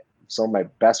planet. Some of my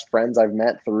best friends I've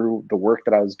met through the work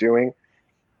that I was doing.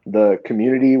 The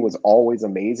community was always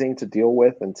amazing to deal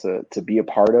with and to be a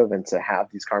part of and to have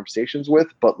these conversations with.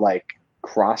 But like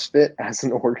CrossFit as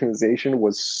an organization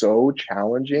was so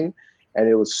challenging, and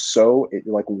it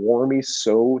like wore me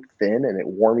so thin and it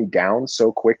wore me down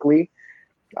so quickly.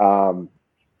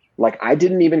 Like I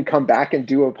didn't even come back and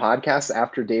do a podcast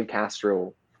after Dave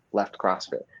Castro left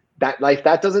CrossFit.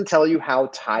 That doesn't tell you how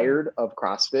tired of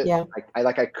CrossFit. Yeah.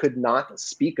 I could not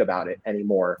speak about it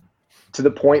anymore, to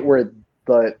the point where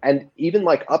and even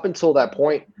like up until that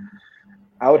point,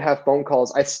 I would have phone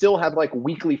calls. I still have like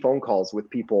weekly phone calls with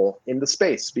people in the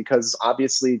space, because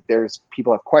obviously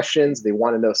people have questions. They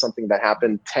want to know something that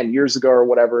happened 10 years ago or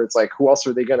whatever. It's like, who else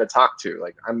are they going to talk to?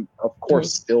 Like, I'm of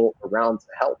course still around to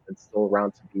help and still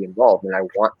around to be involved. And I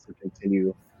want to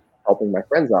continue helping my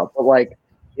friends out. But like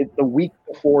the week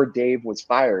before Dave was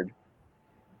fired,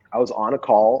 I was on a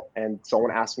call and someone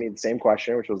asked me the same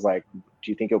question, which was like,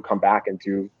 do you think he'll come back and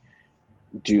do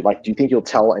you think you'll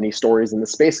tell any stories in the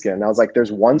space again? And I was like,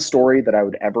 there's one story that I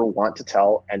would ever want to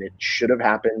tell, and it should have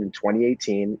happened in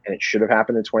 2018, and it should have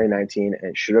happened in 2019, and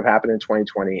it should have happened in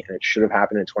 2020, and it should have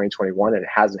happened in 2021, and it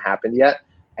hasn't happened yet.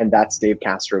 And that's Dave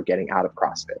Castro getting out of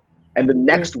CrossFit. And the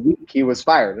next week he was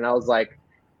fired. And I was like,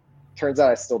 turns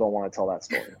out I still don't want to tell that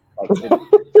story. Like, it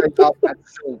turns out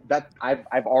that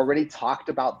I've already talked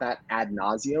about that ad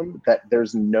nauseum, that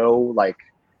there's no, like,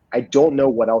 I don't know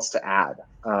what else to add.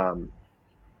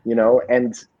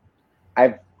 And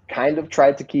I've kind of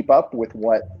tried to keep up with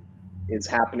what is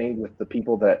happening with the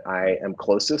people that I am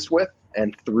closest with.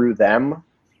 And through them,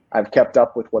 I've kept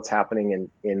up with what's happening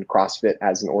in CrossFit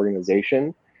as an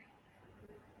organization.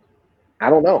 I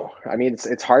don't know. I mean,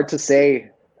 it's hard to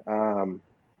say.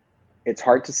 It's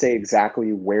hard to say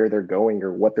exactly where they're going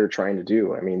or what they're trying to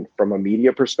do. I mean, from a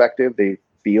media perspective, they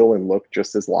feel and look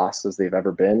just as lost as they've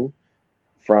ever been.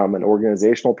 From an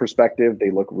organizational perspective,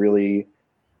 they look really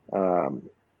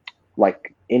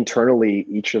like internally,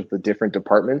 each of the different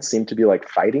departments seem to be like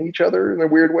fighting each other in a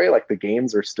weird way. Like the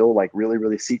games are still like really,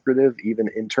 really secretive, even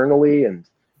internally. And,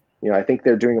 I think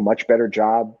they're doing a much better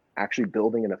job actually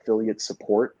building an affiliate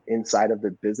support inside of the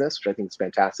business, which I think is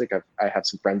fantastic. I have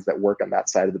some friends that work on that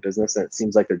side of the business, and it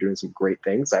seems like they're doing some great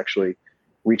things, actually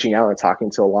reaching out and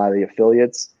talking to a lot of the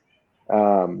affiliates.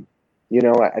 I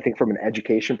think from an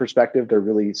education perspective, they're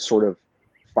really sort of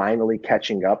finally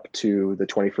catching up to the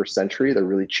 21st century. They're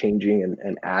really changing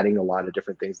and adding a lot of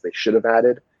different things they should have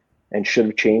added and should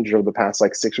have changed over the past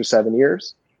like 6 or 7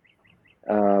 years.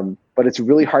 But it's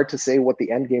really hard to say what the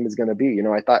end game is going to be.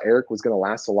 I thought Eric was going to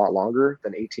last a lot longer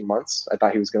than 18 months. I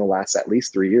thought he was going to last at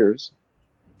least 3 years.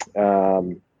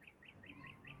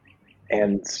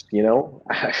 It's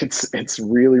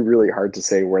really, really hard to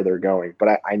say where they're going.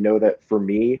 But I know that for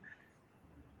me,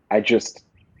 I just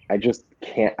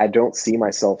can't. I don't see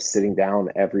myself sitting down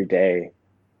every day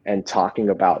and talking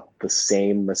about the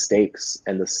same mistakes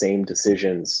and the same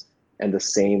decisions and the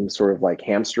same sort of like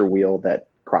hamster wheel that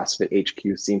CrossFit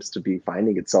HQ seems to be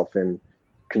finding itself in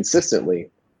consistently.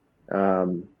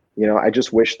 I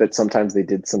just wish that sometimes they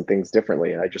did some things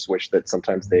differently. And I just wish that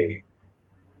sometimes they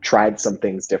tried some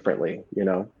things differently.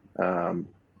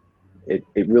 It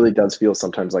really does feel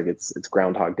sometimes like it's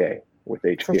Groundhog Day with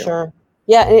HQ. For sure.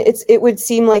 Yeah, it would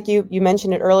seem like you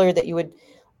mentioned it earlier that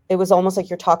it was almost like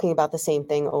you're talking about the same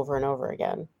thing over and over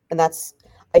again. And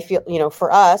I feel,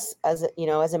 for us as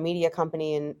as a media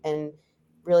company and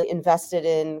really invested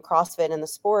in CrossFit and the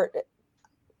sport,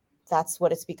 that's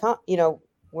what it's become.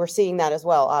 We're seeing that as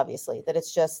well, obviously, that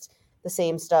it's just the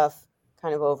same stuff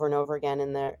kind of over and over again.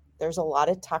 And there's a lot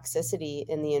of toxicity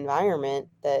in the environment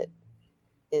that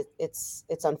it's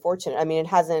unfortunate. I mean, it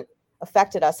hasn't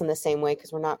affected us in the same way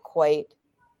because we're not quite,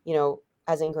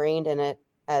 as ingrained in it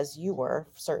as you were,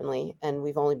 certainly. And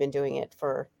we've only been doing it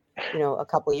for, a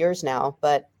couple of years now.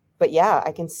 But yeah,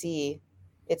 I can see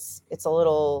it's a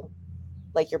little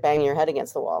like you're banging your head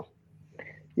against the wall.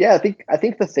 Yeah, I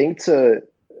think the thing to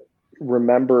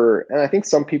remember, and I think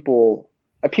some people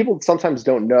sometimes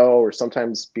don't know, or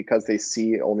sometimes because they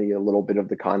see only a little bit of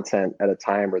the content at a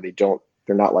time, or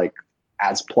they're not like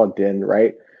as plugged in,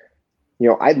 right?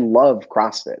 I love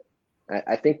CrossFit.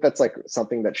 I think that's like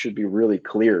something that should be really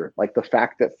clear. Like the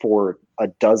fact that for a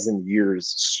dozen years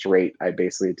straight, I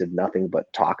basically did nothing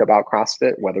but talk about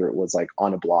CrossFit, whether it was like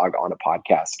on a blog, on a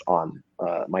podcast, on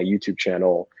my YouTube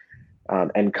channel,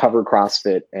 and cover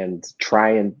CrossFit and try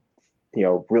and,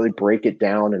 really break it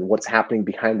down and what's happening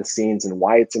behind the scenes and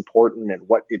why it's important and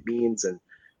what it means and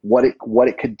what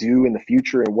it could do in the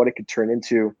future and what it could turn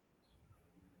into.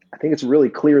 I think it's really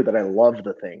clear that I love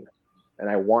the thing and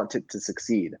I want it to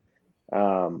succeed.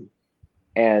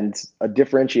 And a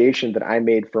differentiation that I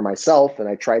made for myself, and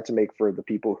I tried to make for the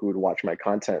people who would watch my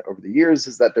content over the years,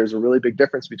 is that there's a really big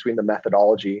difference between the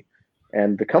methodology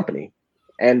and the company.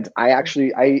 And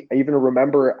I even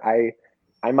remember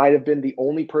I might have been the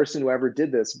only person who ever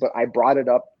did this, but I brought it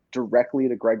up directly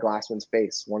to Greg Glassman's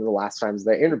face one of the last times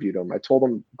that I interviewed him. I told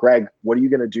him, Greg, what are you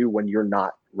going to do when you're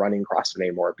not running CrossFit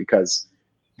anymore? Because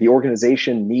the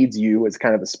organization needs you as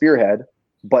kind of a spearhead,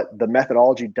 but the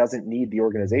methodology doesn't need the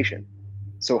organization.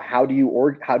 So how do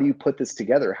you put this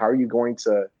together? How are you going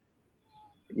to,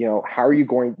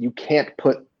 you can't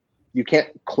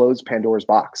close Pandora's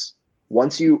box.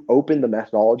 Once you open the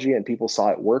methodology and people saw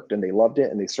it worked and they loved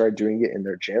it and they started doing it in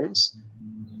their gyms,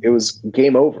 it was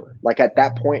game over. Like at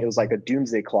that point, it was like a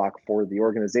doomsday clock for the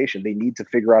organization. They need to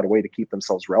figure out a way to keep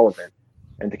themselves relevant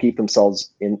and to keep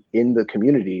themselves in the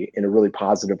community in a really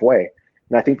positive way.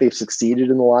 And I think they've succeeded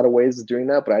in a lot of ways of doing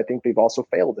that, but I think they've also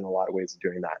failed in a lot of ways of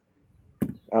doing that.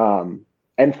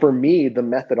 And for me, the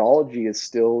methodology is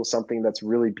still something that's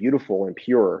really beautiful and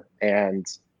pure and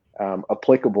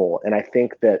applicable. And I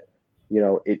think that,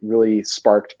 it really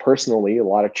sparked personally a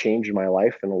lot of change in my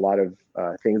life and a lot of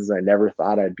things that I never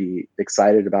thought I'd be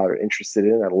excited about or interested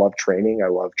in. I love training. I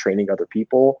love training other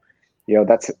people.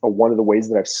 That's one of the ways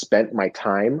that I've spent my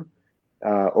time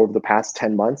over the past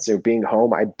 10 months. Being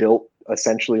home, I built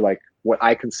essentially like what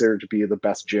I consider to be the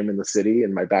best gym in the city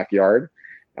in my backyard.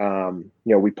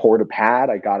 We poured a pad.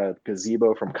 I got a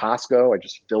gazebo from Costco. I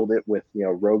just filled it with,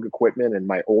 Rogue equipment and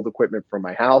my old equipment from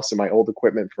my house and my old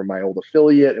equipment from my old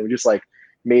affiliate. And we just like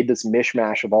made this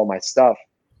mishmash of all my stuff.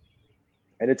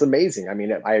 And it's amazing. I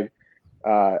mean,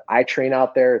 I train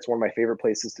out there. It's one of my favorite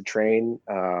places to train.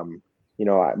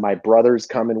 My brothers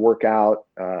come and work out.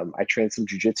 I train some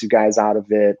jiu-jitsu guys out of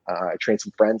it. I train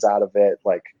some friends out of it.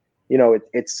 Like,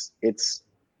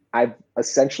 I've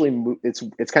essentially it's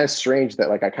kind of strange that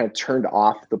like I kind of turned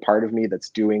off the part of me that's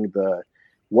doing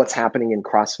what's happening in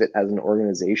CrossFit as an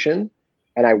organization.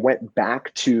 And I went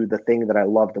back to the thing that I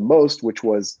love the most, which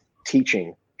was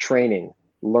teaching, training,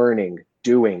 learning,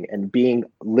 doing, and being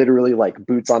literally like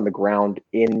boots on the ground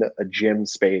in a gym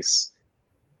space,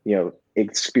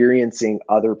 experiencing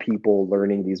other people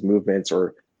learning these movements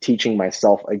or teaching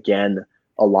myself again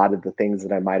a lot of the things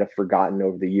that I might have forgotten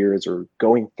over the years or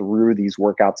going through these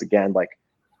workouts again. Like,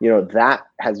 that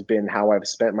has been how I've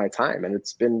spent my time. And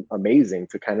it's been amazing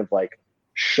to kind of like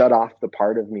shut off the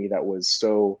part of me that was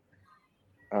so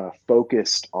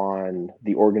focused on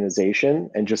the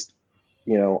organization and just,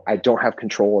 I don't have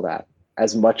control of that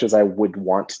as much as I would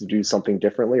want to do something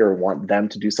differently or want them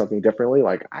to do something differently.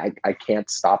 Like I can't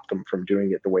stop them from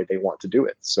doing it the way they want to do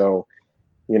it. So,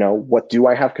 what do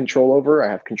I have control over? I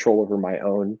have control over my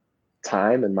own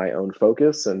time and my own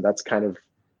focus. And that's kind of,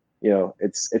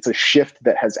 it's a shift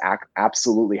that has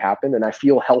absolutely happened. And I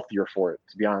feel healthier for it,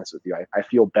 to be honest with you. I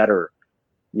feel better,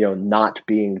 not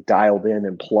being dialed in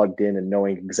and plugged in and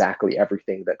knowing exactly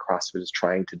everything that CrossFit is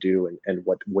trying to do and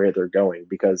where they're going.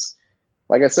 Because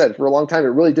like I said, for a long time, it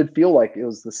really did feel like it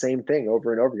was the same thing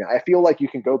over and over again. I feel like you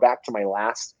can go back to my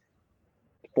last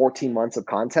 14 months of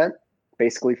content,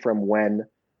 basically from when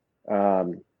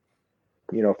the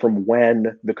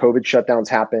COVID shutdowns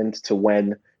happened to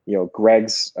when,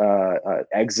 Greg's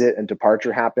exit and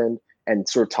departure happened, and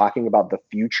sort of talking about the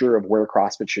future of where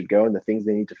CrossFit should go and the things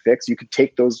they need to fix. You could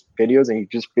take those videos and you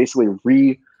just basically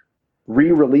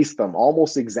re-release them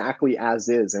almost exactly as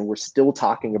is, and we're still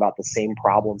talking about the same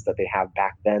problems that they have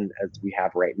back then as we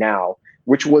have right now,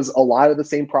 which was a lot of the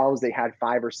same problems they had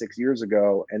 5 or 6 years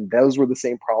ago, and those were the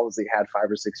same problems they had 5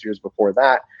 or 6 years before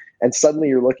that. And suddenly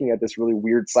you're looking at this really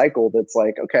weird cycle that's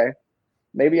like, okay,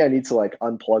 maybe I need to like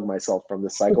unplug myself from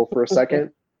this cycle for a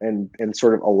second and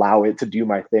sort of allow it to do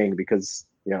my thing, because,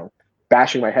 you know,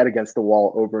 bashing my head against the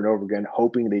wall over and over again,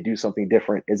 hoping they do something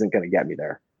different, isn't going to get me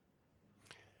there.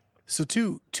 So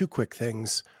two quick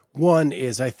things. One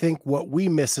is, I think what we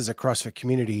miss as a CrossFit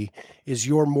community is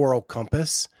your moral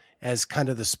compass as kind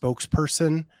of the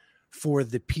spokesperson for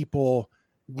the people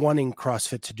wanting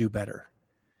CrossFit to do better.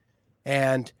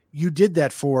 And you did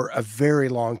that for a very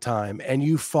long time, and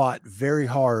you fought very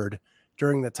hard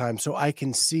during that time. So I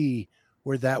can see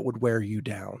where that would wear you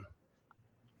down.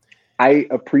 I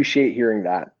appreciate hearing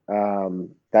that.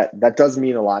 That does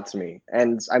mean a lot to me.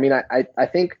 And I mean, I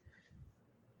think,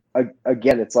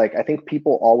 again, it's like, I think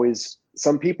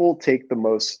some people take the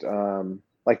most,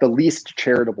 like the least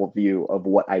charitable view of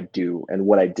what I do and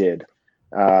what I did.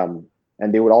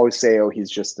 And they would always say, oh, he's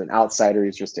just an outsider.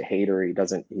 He's just a hater.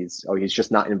 He's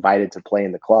just not invited to play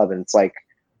in the club. And it's like,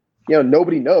 you know,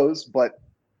 nobody knows, but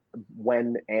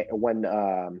when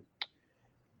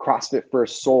CrossFit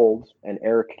first sold and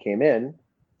Eric came in,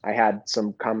 I had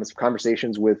some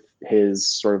conversations with his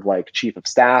sort of like chief of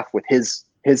staff, with his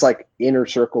like inner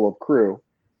circle of crew.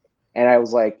 And I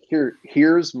was like,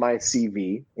 here's my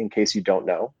CV in case you don't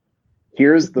know.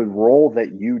 Here's the role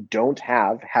that you don't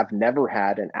have never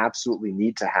had, and absolutely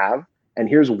need to have. And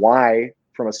here's why,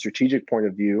 from a strategic point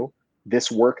of view, this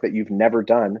work that you've never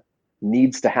done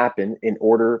needs to happen in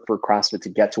order for CrossFit to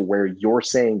get to where you're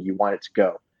saying you want it to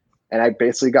go. And I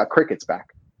basically got crickets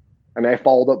back. I mean, I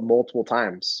followed up multiple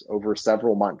times over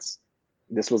several months.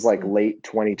 This was like late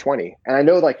 2020. And I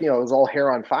know, like, you know, it was all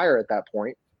hair on fire at that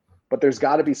point, but there's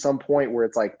got to be some point where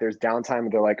it's like there's downtime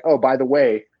and they're like, oh, by the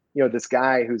way, you know, this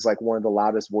guy who's like one of the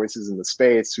loudest voices in the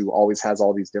space, who always has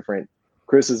all these different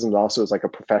criticisms, also is like a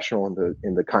professional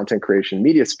in the content creation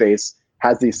media space,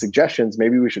 has these suggestions.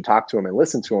 Maybe we should talk to him and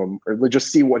listen to him, or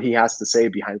just see what he has to say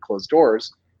behind closed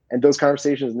doors. And those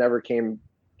conversations never came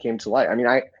to light. I mean,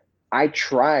 I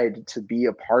tried to be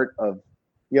a part of,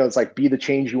 you know, it's like, be the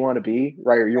change you want to be,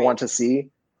 right? Or you want to see.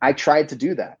 I tried to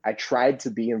do that. I tried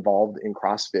to be involved in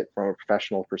CrossFit from a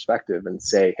professional perspective and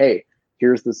say, hey,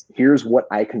 here's what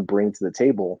I can bring to the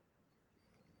table.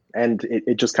 And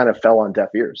it just kind of fell on deaf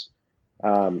ears.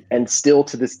 And still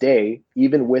to this day,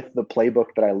 even with the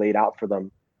playbook that I laid out for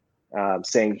them,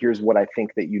 saying, here's what I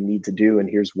think that you need to do, and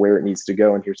here's where it needs to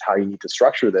go, and here's how you need to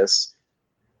structure this,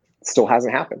 it still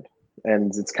hasn't happened.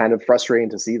 And it's kind of frustrating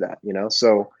to see that, you know?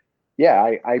 So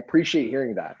yeah, I appreciate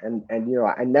hearing that. And, you know,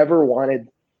 I never wanted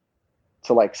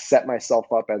to like set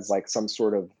myself up as like some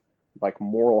sort of like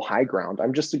moral high ground.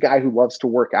 I'm just a guy who loves to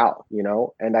work out, you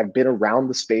know, and I've been around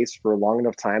the space for a long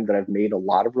enough time that I've made a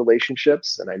lot of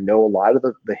relationships, and I know a lot of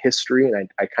the history, and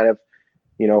I kind of,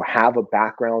 you know, have a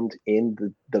background in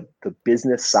the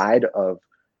business side of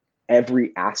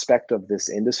every aspect of this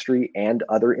industry and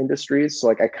other industries. So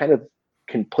like I kind of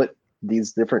can put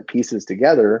these different pieces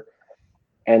together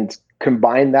and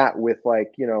combine that with,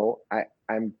 like, you know,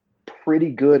 I'm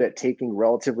pretty good at taking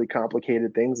relatively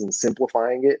complicated things and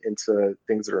simplifying it into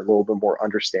things that are a little bit more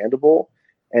understandable.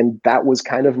 And that was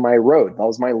kind of my road. That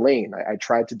was my lane. I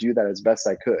tried to do that as best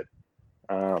I could.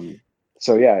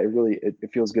 So yeah, it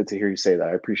feels good to hear you say that.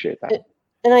 I appreciate that.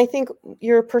 And I think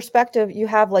your perspective, you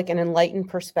have like an enlightened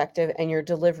perspective, and your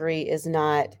delivery is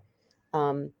not,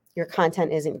 your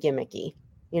content isn't gimmicky,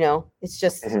 you know, it's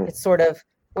just, it's sort of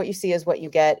what you see is what you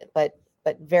get, but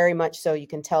very much so you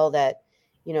can tell that,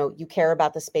 you know, you care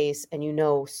about the space and you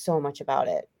know so much about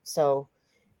it. So,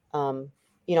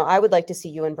 you know, I would like to see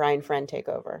you and Brian Friend take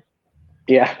over.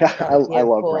 Yeah. I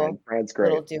love cool Brian. Brian's great.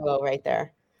 Little duo right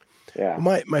there. Yeah.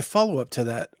 Well, my follow-up to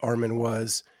that, Armen,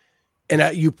 was,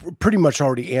 and you pretty much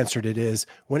already answered it, is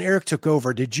when Eric took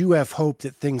over, did you have hope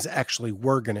that things actually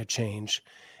were going to change?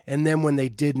 And then when they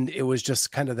didn't, it was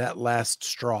just kind of that last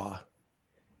straw.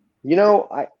 You know,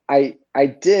 I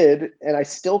did, and I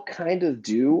still kind of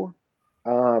do.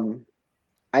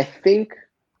 I think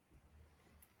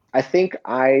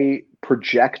I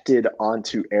projected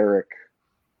onto Eric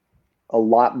a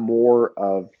lot more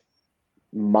of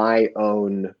my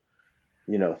own,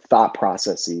 you know, thought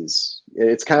processes. It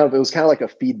was kind of like a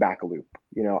feedback loop.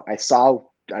 You know, I saw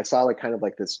like kind of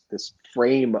like this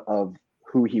frame of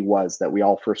who he was that we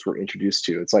all first were introduced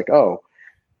to. It's like, oh,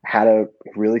 had a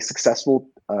really successful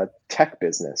tech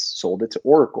business, sold it to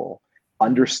Oracle,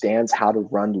 understands how to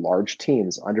run large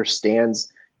teams, understands,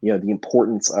 you know, the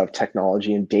importance of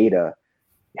technology and data,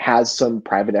 has some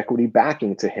private equity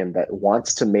backing to him that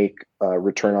wants to make a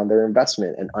return on their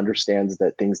investment and understands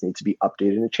that things need to be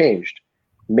updated and changed.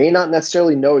 May not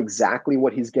necessarily know exactly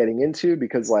what he's getting into,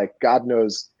 because like God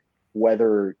knows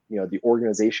whether, you know, the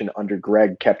organization under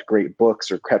Greg kept great books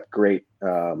or kept great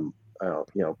you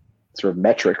know, sort of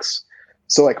metrics.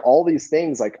 So like all these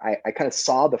things, like I kind of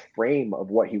saw the frame of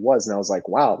what he was, and I was like,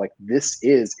 wow, like this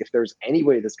is, if there's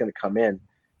anybody that's going to come in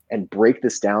and break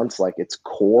this down to like its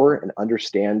core and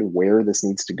understand where this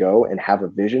needs to go and have a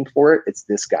vision for it, it's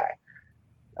this guy.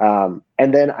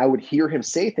 And then I would hear him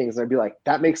say things and I'd be like,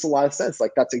 that makes a lot of sense.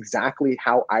 Like, that's exactly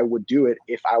how I would do it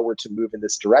if I were to move in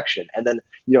this direction. And then,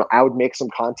 you know, I would make some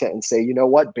content and say, you know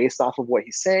what, based off of what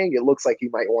he's saying, it looks like he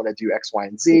might want to do X, Y,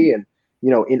 and Z. And, you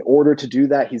know, in order to do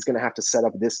that, he's going to have to set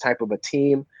up this type of a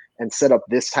team and set up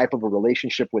this type of a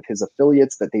relationship with his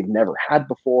affiliates that they've never had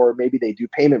before. Maybe they do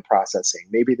payment processing.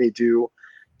 Maybe they do,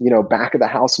 you know, back of the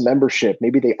house membership.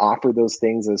 Maybe they offer those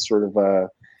things as sort of a,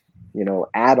 you know,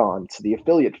 add on to the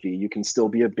affiliate fee. You can still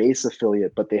be a base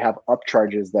affiliate, but they have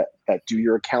upcharges that do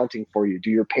your accounting for you,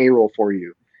 do your payroll for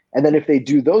you. And then if they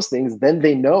do those things, then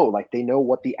they know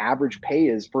what the average pay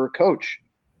is for a coach.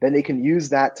 Then they can use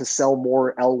that to sell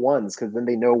more L1s, because then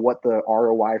they know what the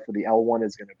ROI for the L1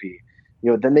 is going to be. You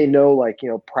know, then they know, like, you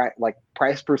know,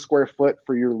 price per square foot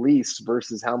for your lease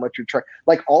versus how much you're trying.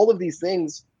 Like, all of these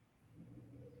things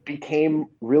became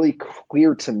really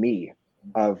clear to me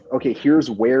of, okay,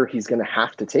 here's where he's going to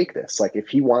have to take this. Like, if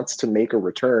he wants to make a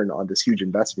return on this huge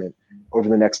investment over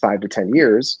the next 5 to 10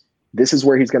 years, this is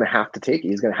where he's going to have to take it.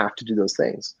 He's going to have to do those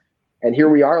things. And here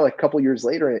we are, like, a couple of years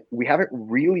later, and we haven't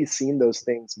really seen those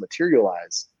things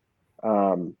materialize.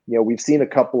 You know, we've seen a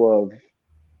couple of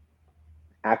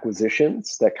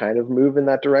acquisitions that kind of move in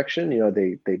that direction. You know,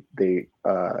 they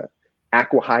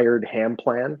acqui-hired Ham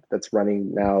Plan that's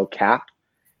running now CAP.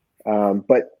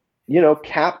 But, you know,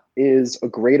 CAP is a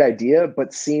great idea,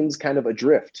 but seems kind of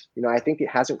adrift. You know, I think it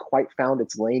hasn't quite found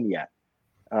its lane yet.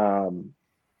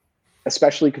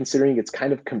 Especially considering it's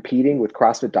kind of competing with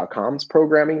CrossFit.com's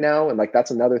programming now. And like,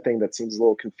 that's another thing that seems a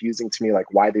little confusing to me, like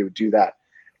why they would do that.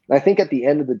 And I think at the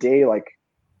end of the day, like,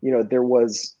 you know,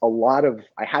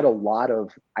 I had a lot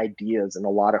of ideas and a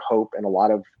lot of hope and a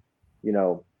lot of, you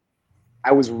know,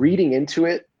 I was reading into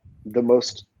it the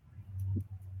most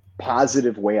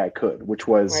positive way I could, which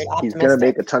was he's going to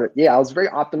make a ton of, I was very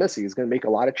optimistic. He's going to make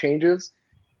a lot of changes.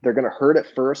 They're going to hurt at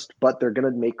first, but they're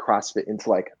going to make CrossFit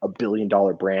into like $1 billion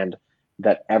brand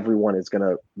that everyone is going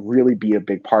to really be a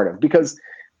big part of. Because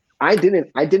I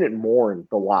didn't mourn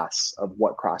the loss of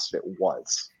what CrossFit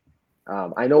was.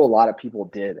 I know a lot of people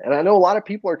did, and I know a lot of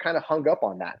people are kind of hung up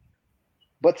on that.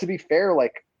 But to be fair,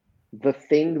 like, the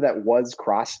thing that was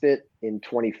CrossFit in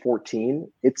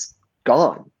 2014, it's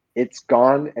gone. It's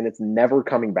gone, and it's never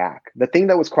coming back. The thing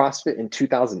that was CrossFit in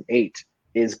 2008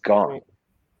 is gone. Right.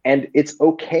 And it's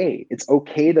okay. It's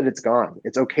okay that it's gone.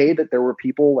 It's okay that there were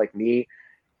people like me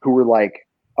who were like,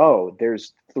 oh,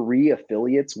 there's 3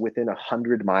 affiliates within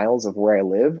 100 miles of where I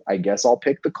live. I guess I'll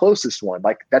pick the closest one.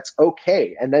 Like, that's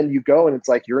okay. And then you go and it's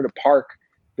like, you're in a park.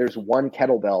 There's one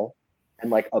kettlebell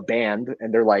and like a band.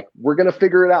 And they're like, we're going to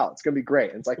figure it out. It's going to be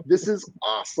great. And it's like, this is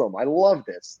awesome. I love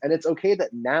this. And it's okay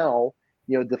that now,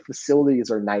 you know, the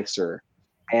facilities are nicer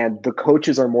and the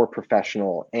coaches are more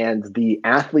professional and the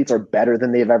athletes are better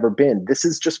than they've ever been. This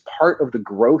is just part of the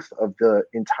growth of the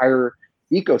entire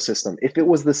ecosystem. If it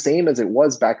was the same as it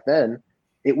was back then,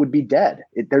 it would be dead.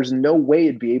 There's no way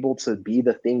it'd be able to be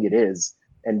the thing it is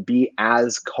and be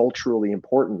as culturally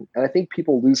important. And I think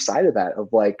people lose sight of that,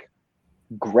 of like,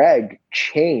 Greg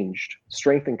changed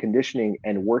strength and conditioning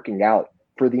and working out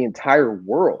for the entire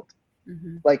world.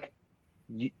 Mm-hmm. Like,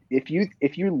 if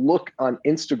you look on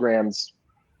Instagram's,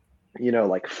 you know,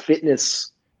 like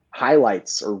fitness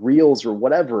highlights or reels or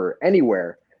whatever,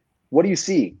 anywhere, what do you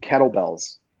see?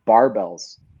 Kettlebells,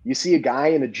 barbells. You see a guy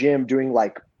in a gym doing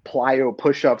like plyo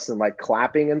push-ups and like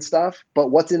clapping and stuff.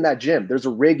 But what's in that gym? There's a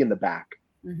rig in the back,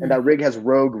 mm-hmm. and that rig has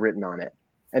Rogue written on it.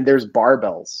 And there's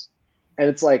barbells. And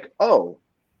it's like, oh,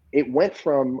 it went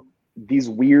from these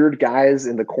weird guys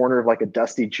in the corner of like a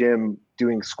dusty gym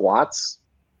doing squats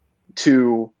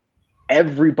to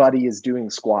everybody is doing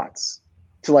squats,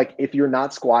 to like, if you're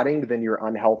not squatting, then you're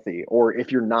unhealthy. Or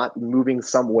if you're not moving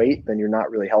some weight, then you're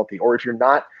not really healthy. Or if you're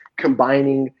not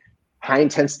combining high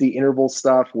intensity interval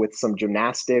stuff with some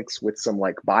gymnastics, with some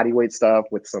like body weight stuff,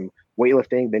 with some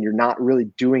weightlifting, then you're not really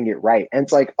doing it right. And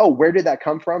it's like, oh, where did that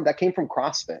come from? That came from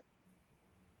CrossFit.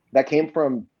 That came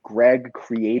from Greg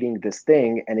creating this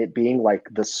thing and it being like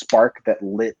the spark that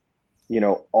lit, you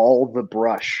know, all the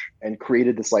brush and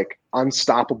created this like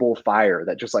unstoppable fire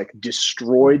that just like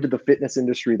destroyed the fitness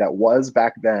industry that was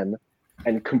back then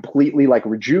and completely like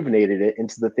rejuvenated it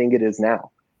into the thing it is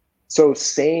now. So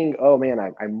saying, oh man,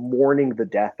 I'm mourning the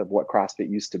death of what CrossFit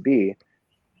used to be,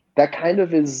 that kind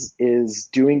of is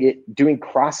doing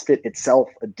CrossFit itself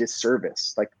a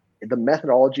disservice. Like the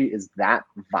methodology is that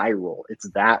viral. It's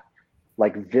that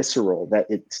like visceral that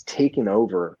it's taken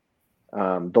over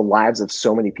the lives of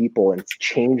so many people, and it's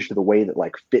changed the way that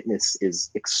like fitness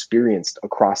is experienced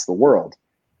across the world.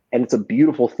 And it's a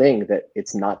beautiful thing that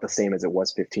it's not the same as it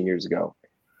was 15 years ago.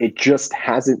 It just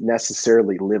hasn't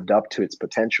necessarily lived up to its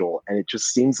potential. And it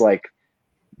just seems like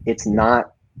it's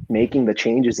not making the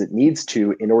changes it needs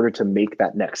to in order to make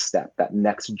that next step, that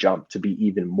next jump to be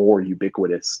even more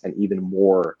ubiquitous and even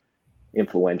more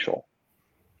influential.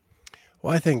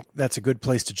 Well, I think that's a good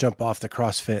place to jump off the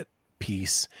CrossFit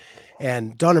piece.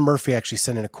 And Donna Murphy actually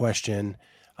sent in a question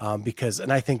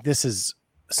and I think this is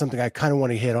something I kind of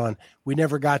want to hit on. We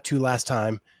never got to last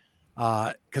time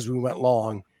because we went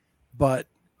long, but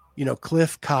you know,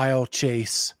 Cliff, Kyle,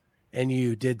 Chase, and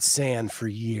you did sand for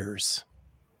years.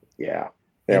 Yeah.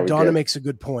 And Donna makes a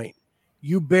good point.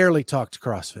 You barely talk to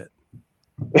CrossFit.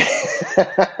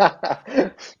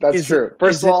 That's true.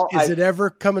 First of all, is it ever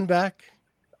coming back?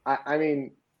 I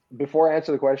mean, before I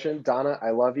answer the question, Donna,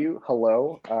 I love you.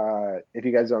 Hello. If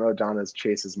you guys don't know, Donna's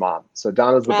Chase's mom. So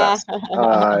Donna's the best.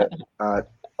 I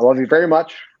love you very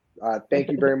much.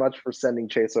 Thank you very much for sending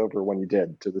Chase over when you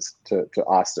did to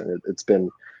Austin. It's been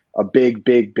a big,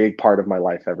 big, big part of my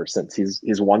life ever since.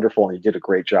 He's wonderful, and he did a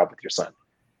great job with your son.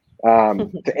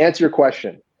 To answer your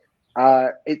question,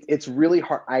 it's really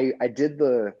hard. I did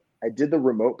the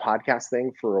remote podcast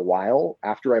thing for a while.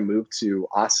 After I moved to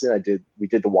Austin, we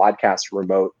did the Wadcast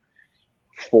remote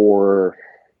for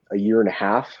a year and a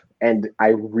half. And I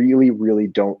really, really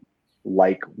don't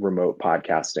like remote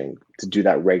podcasting to do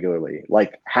that regularly.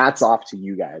 Like, hats off to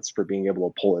you guys for being able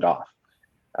to pull it off.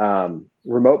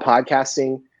 Remote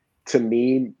podcasting to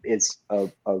me is a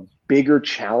bigger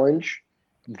challenge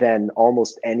than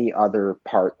almost any other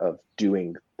part of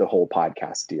doing the whole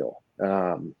podcast deal.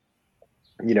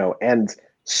 You know, and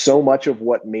so much of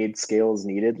what made Scale Is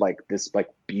Needed, like this, like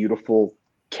beautiful,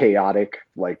 chaotic,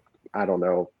 like, I don't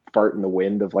know, fart in the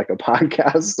wind of like a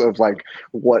podcast of like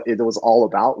what it was all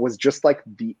about, was just like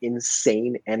the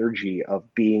insane energy of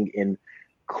being in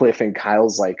Cliff and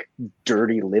Kyle's like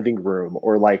dirty living room,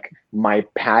 or like my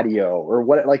patio, or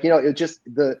what, like, you know, it just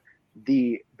the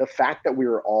fact that we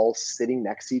were all sitting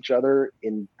next to each other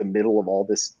in the middle of all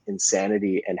this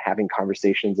insanity and having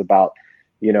conversations about,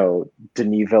 you know,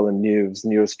 Denis Villeneuve's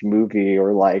newest movie,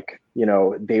 or like, you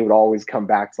know, they would always come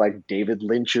back to like David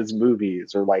Lynch's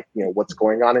movies, or like, you know, what's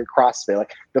going on in CrossFit.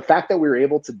 Like the fact that we were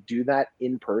able to do that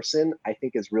in person, I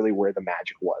think is really where the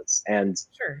magic was. And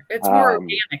sure, it's more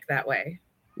organic that way.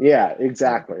 Yeah,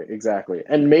 exactly.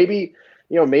 And maybe,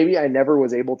 you know, maybe I never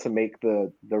was able to make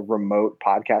the remote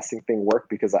podcasting thing work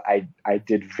because I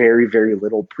did very, very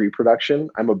little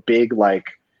pre-production. I'm a big, like,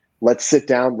 let's sit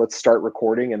down, let's start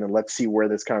recording, and then let's see where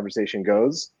this conversation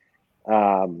goes.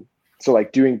 So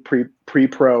like doing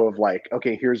pre-pro of like,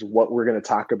 okay, here's what we're going to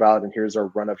talk about, and here's our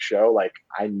run of show. Like,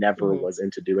 I never was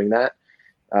into doing that.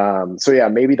 So yeah,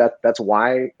 maybe that's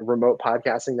why remote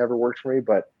podcasting never worked for me.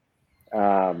 But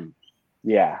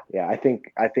yeah, I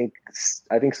think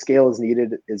Scale Is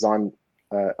Needed is on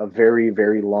a very,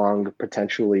 very long,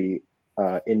 potentially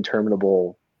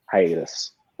interminable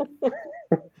hiatus.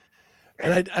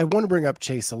 And I want to bring up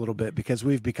Chase a little bit because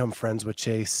we've become friends with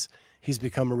Chase. He's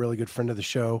become a really good friend of the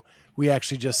show. We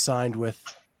actually just signed with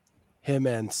him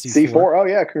and C4. Oh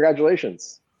yeah,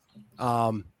 congratulations.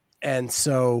 And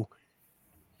so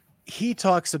he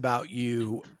talks about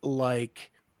you like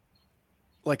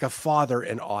a father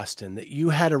in Austin, that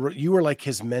you were like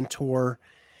his mentor,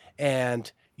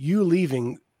 and you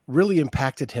leaving really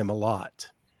impacted him a lot.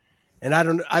 And I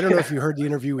don't know if you heard the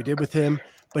interview we did with him,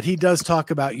 but he does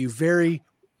talk about you very,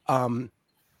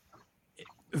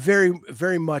 very,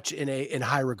 very much in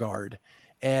high regard.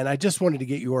 And I just wanted to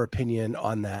get your opinion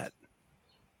on that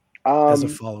as a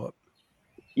follow-up.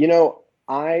 You know,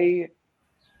 I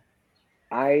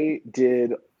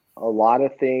did a lot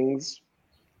of things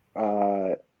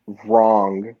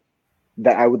wrong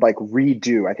that I would like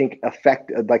redo. I think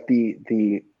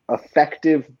the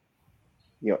effective,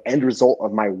 you know, end result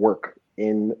of my work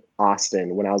in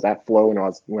Austin when I was at Flow and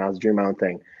when I was doing my own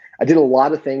thing, I did a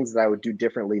lot of things that I would do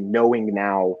differently, knowing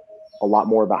now a lot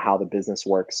more about how the business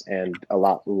works and a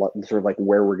lot sort of like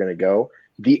where we're going to go.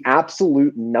 The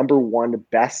absolute number one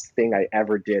best thing I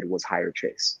ever did was hire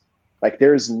Chase. Like,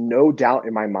 there's no doubt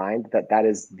in my mind that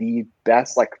is the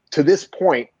best, like, to this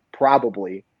point,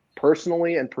 probably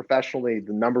personally and professionally,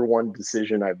 the number one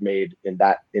decision I've made in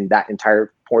that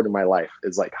entire point of my life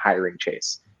is like hiring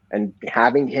Chase and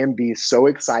having him be so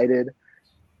excited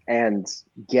and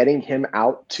getting him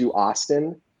out to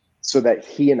Austin so that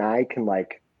he and I can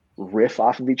like riff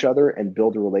off of each other and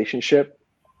build a relationship.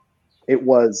 It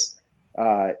was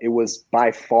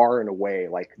by far and away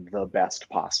like the best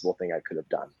possible thing I could have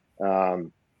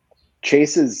done.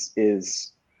 Chase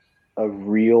is a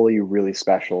really, really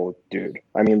special dude.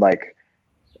 I mean, like,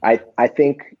 I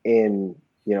think in,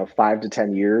 5 to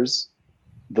 10 years,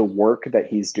 the work that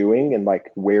he's doing and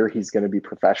like where he's going to be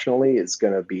professionally is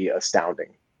going to be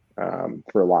astounding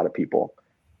for a lot of people.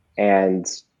 And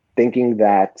thinking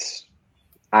that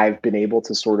I've been able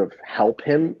to sort of help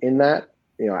him in that,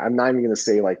 I'm not even going to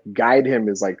say like guide him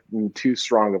is like too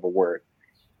strong of a word.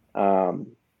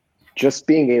 Just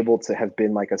being able to have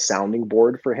been like a sounding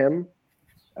board for him,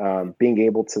 being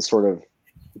able to sort of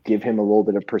give him a little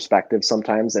bit of perspective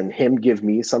sometimes and him give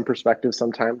me some perspective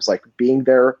sometimes, like being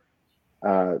there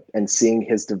and seeing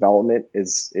his development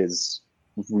is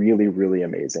really, really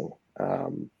amazing.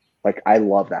 Like I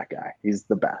love that guy. He's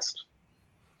the best.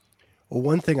 Well,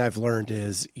 one thing I've learned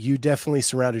is you definitely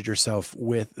surrounded yourself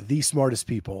with the smartest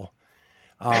people.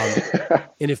 And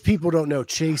if people don't know,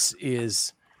 Chase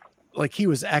is like, he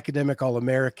was academic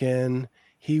All-American.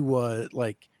 He was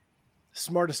like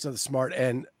smartest of the smart,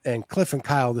 and Cliff and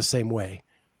Kyle the same way.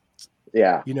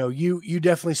 Yeah. You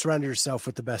definitely surrounded yourself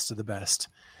with the best of the best.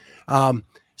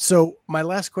 So my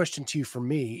last question to you from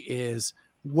me is,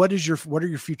 what are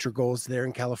your future goals there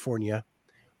in California?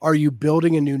 Are you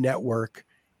building a new network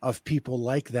of people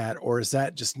like that, or is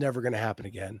that just never going to happen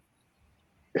again?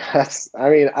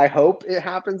 I hope it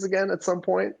happens again at some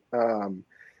point.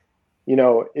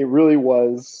 It really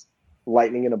was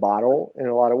lightning in a bottle in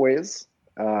a lot of ways.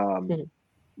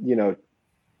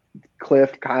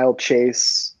 Cliff, Kyle,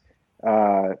 Chase,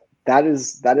 that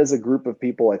is a group of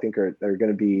people I think are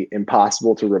going to be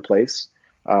impossible to replace.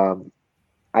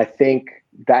 I think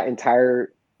that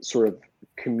entire sort of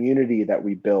community that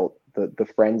we built, the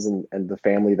friends and the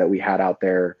family that we had out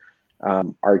there,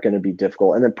 are going to be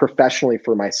difficult. And then professionally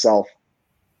for myself,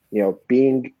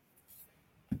 being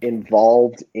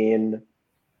involved in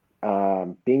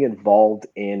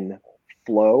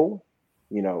flow,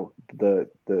 the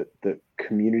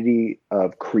community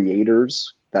of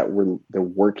creators that were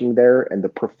working there and the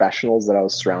professionals that I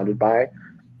was surrounded by,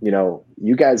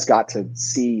 you guys got to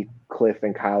see Cliff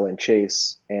and Kyle and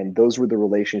Chase, and those were the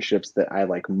relationships that I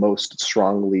like most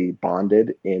strongly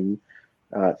bonded in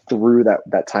through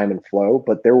that time in flow.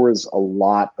 But there was a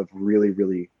lot of really,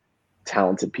 really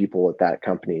talented people at that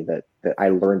company that I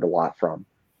learned a lot from.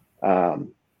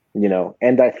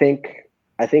 And I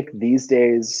think these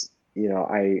days,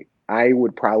 I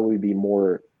would probably be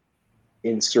more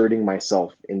inserting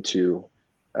myself into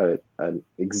an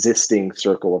existing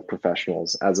circle of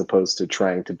professionals as opposed to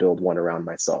trying to build one around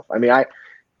myself. I mean,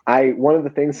 one of the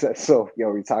things that,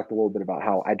 we talked a little bit about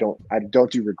how I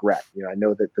don't do regret. I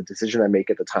know that the decision I make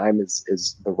at the time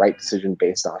is the right decision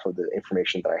based off of the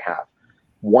information that I have.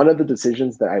 One of the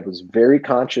decisions that I was very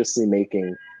consciously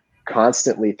making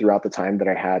constantly throughout the time that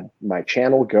I had my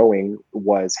channel going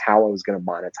was how I was going to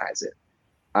monetize it.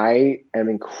 I am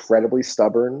incredibly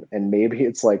stubborn, and maybe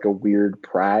it's like a weird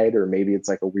pride or maybe it's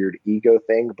like a weird ego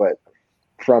thing, but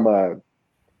from a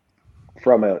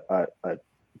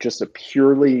just a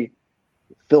purely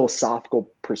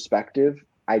philosophical perspective,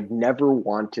 I never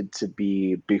wanted to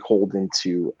be beholden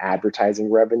to advertising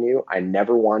revenue. I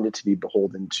never wanted to be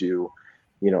beholden to,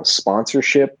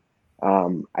 sponsorship.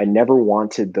 I never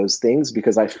wanted those things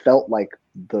because I felt like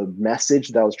the message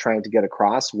that I was trying to get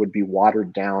across would be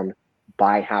watered down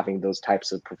by having those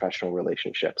types of professional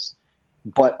relationships.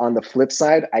 But on the flip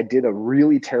side, I did a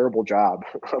really terrible job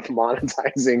of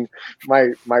monetizing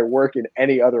my work in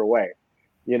any other way.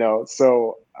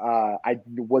 So I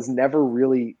was never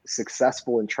really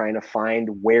successful in trying to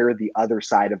find where the other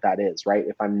side of that is, right?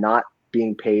 If I'm not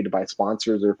being paid by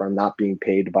sponsors or if I'm not being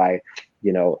paid by,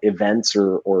 events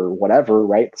or whatever,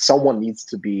 right? Someone needs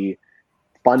to be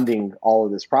funding all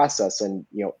of this process, and,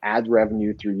 ad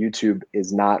revenue through YouTube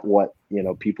is not what,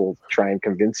 people try and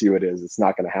convince you it is. It's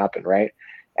not going to happen. Right.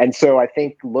 And so I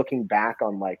think looking back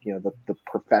on the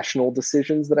professional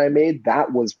decisions that I made,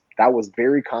 that was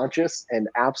very conscious and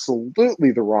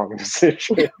absolutely the wrong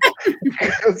decision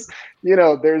because,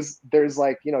 there's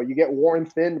like, you get worn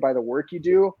thin by the work you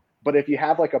do, but if you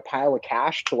have like a pile of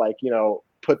cash to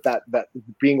put that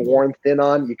being worn thin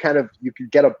on, you could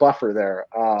get a buffer there.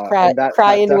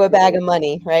 Cry into a bag of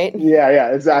money, right? Yeah,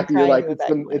 exactly. You're like,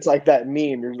 it's like that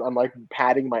meme. I'm like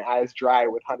patting my eyes dry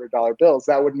with $100 bills.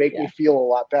 That would make me feel a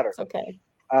lot better. It's okay.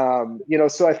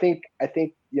 So I think,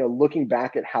 looking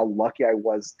back at how lucky I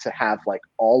was to have like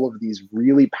all of these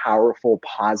really powerful,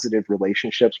 positive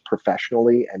relationships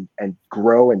professionally and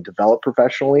grow and develop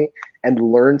professionally and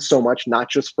learn so much, not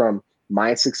just from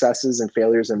my successes and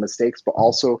failures and mistakes, but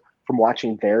also from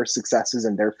watching their successes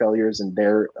and their failures and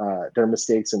their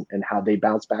mistakes and how they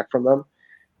bounce back from them.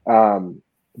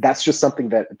 That's just something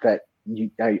that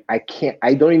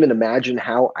I don't even imagine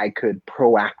how I could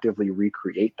proactively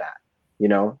recreate that.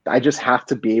 I just have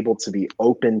to be able to be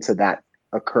open to that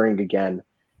occurring again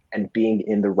and being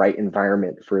in the right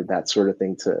environment for that sort of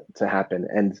thing to happen.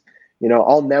 And,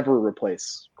 I'll never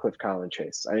replace Cliff, Kyle, and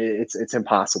Chase. I mean, it's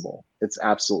impossible. It's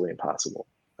absolutely impossible.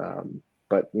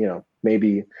 But,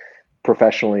 maybe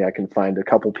professionally I can find a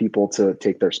couple people to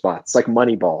take their spots. It's like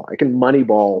Moneyball. I can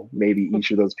Moneyball maybe each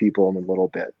of those people in a little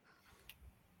bit.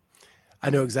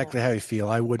 I know exactly how you feel.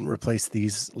 I wouldn't replace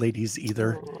these ladies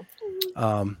either.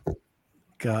 And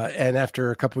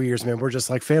after a couple of years, man, we're just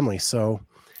like family. So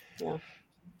yeah.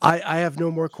 I have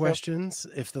no more questions.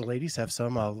 If the ladies have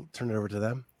some, I'll turn it over to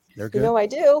them. They're good. I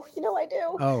do.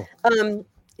 Oh,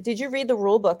 did you read the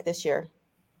rule book this year?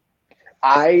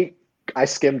 I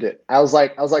skimmed it. I was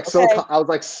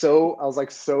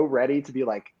so ready to be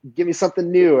like, give me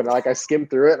something new. And I skimmed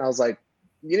through it and I was like,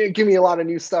 you didn't give me a lot of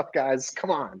new stuff, guys.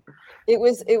 Come on. It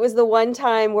was the one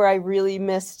time where I really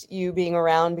missed you being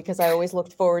around because I always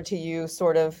looked forward to you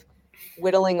sort of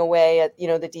whittling away at,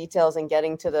 the details and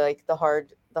getting to the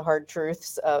hard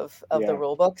truths of the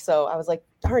rule book. So I was like,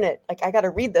 darn it. Like, I got to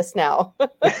read this now.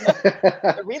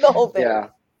 Read the whole thing. Yeah.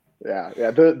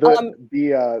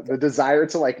 The desire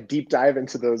to deep dive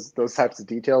into those types of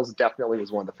details definitely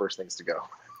was one of the first things to go.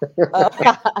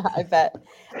 I bet.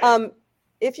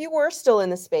 If you were still in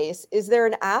the space, is there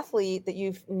an athlete that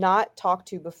you've not talked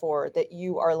to before that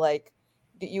you are like,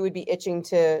 that you would be itching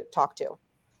to talk to?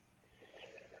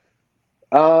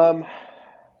 Probably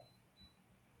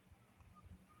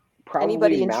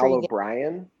anybody Mal intriguing?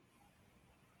 O'Brien.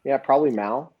 Yeah, probably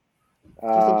Mal. Do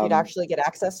you think you'd actually get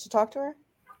access to talk to her?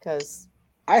 Because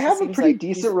I have a pretty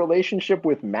decent relationship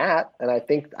with Matt, and I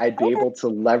think I'd be able to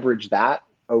leverage that.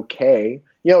 Okay.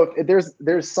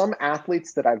 There's some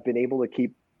athletes that I've been able to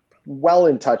keep well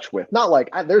in touch with. Not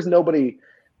there's nobody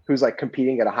who's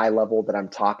competing at a high level that I'm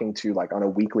talking to on a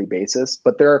weekly basis,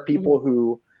 but there are people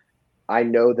who I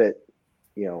know that,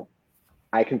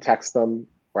 I can text them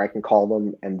or I can call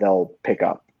them and they'll pick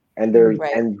up. And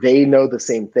and they know the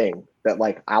same thing, that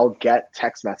I'll get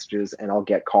text messages and I'll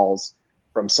get calls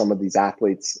from some of these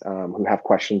athletes who have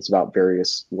questions about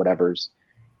various whatevers.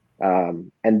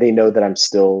 And they know that I'm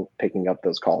still picking up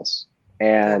those calls.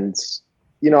 And,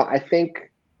 I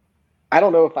think, I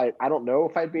don't know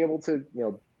if I'd be able to,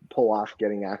 pull off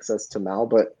getting access to Mal,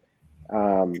 but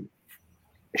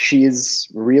she's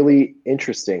really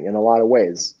interesting in a lot of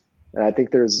ways. And I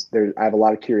think I have a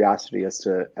lot of curiosity as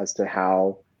to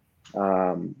how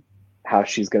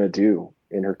she's going to do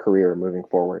in her career moving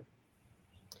forward.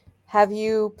 Have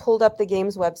you pulled up the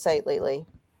game's website lately?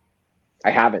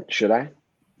 I haven't. Should I?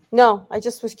 No, I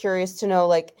just was curious to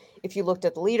know, if you looked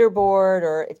at the leaderboard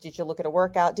or did you look at a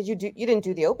workout? You didn't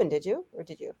do the Open, did you? Or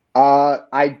did you?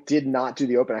 I did not do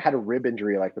the Open. I had a rib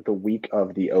injury the week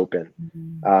of the Open.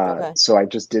 So I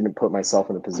just didn't put myself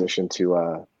in a position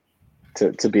to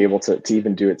be able to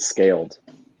even do it scaled.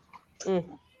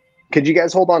 Could you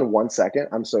guys hold on 1 second?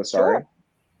 I'm so sorry. Sure.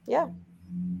 Yeah.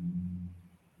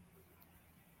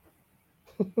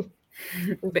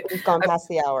 We've gone past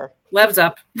the hour. Lev's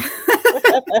up.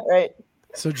 Right.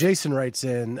 So Jason writes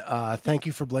in, thank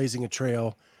you for blazing a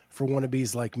trail for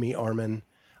wannabes like me, Armen.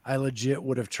 I legit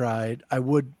would have tried. I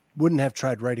wouldn't have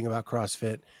tried writing about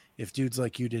CrossFit if dudes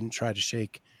like you didn't try to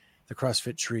shake the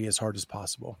CrossFit tree as hard as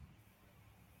possible.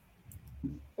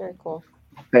 Very cool.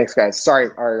 Thanks, guys. Sorry,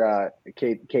 our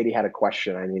Katie had a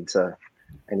question. I need to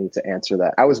answer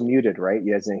that. I was muted, right?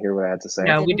 You guys didn't hear what I had to say.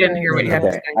 No, we didn't hear what you had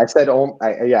to say. I said, I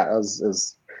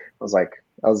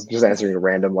was just answering a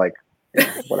random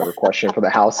whatever question for the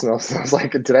house, and I was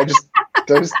like, did I just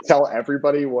tell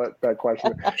everybody what that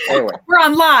question? Anyway, we're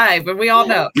on live, and we all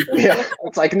know. Yeah,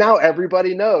 it's now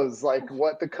everybody knows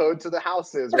what the code to the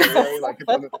house is. Right?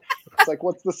 It's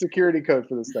what's the security code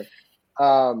for this thing?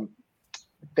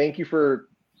 Thank you for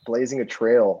blazing a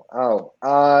trail.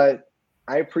 I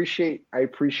appreciate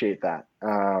that.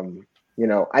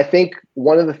 I think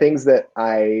one of the things that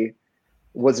I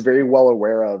was very well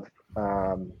aware of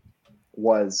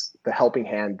was the helping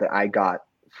hand that I got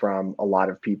from a lot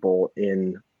of people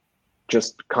in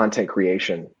just content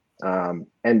creation.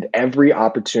 And every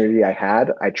opportunity I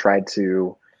had, I tried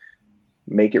to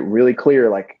make it really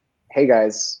clear, hey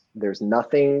guys, there's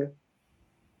nothing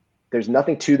there's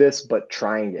nothing to this but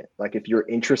trying it. Like if you're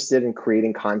interested in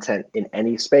creating content in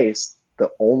any space, the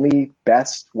only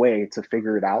best way to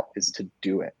figure it out is to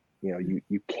do it. You know,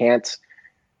 you can't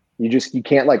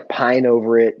like pine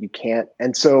over it. You can't.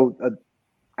 And so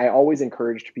I always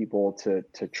encouraged people to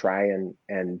try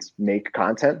and make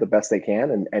content the best they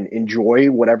can and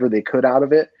enjoy whatever they could out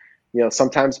of it. You know,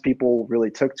 sometimes people really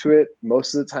took to it.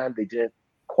 Most of the time they didn't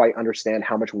quite understand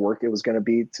how much work it was going to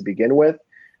be to begin with.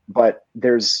 But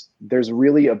there's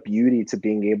really a beauty to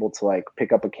being able to like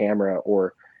pick up a camera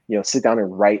or, you know, sit down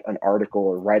and write an article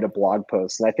or write a blog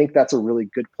post. And I think that's a really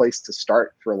good place to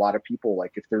start for a lot of people.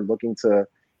 Like if they're looking to,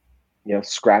 you know,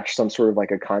 scratch some sort of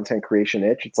like a content creation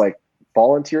itch, it's like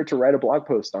volunteer to write a blog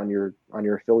post on your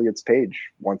affiliates page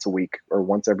once a week or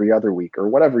once every other week or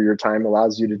whatever your time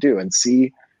allows you to do, and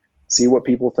see what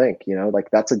people think. You know, like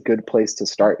that's a good place to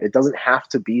start. It doesn't have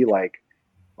to be like,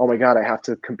 oh my God, I have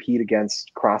to compete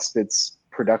against CrossFit's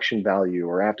production value,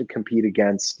 or I have to compete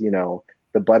against, you know,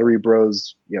 the Buttery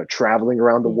Bros, you know, traveling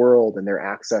around the world and their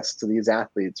access to these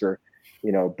athletes, or,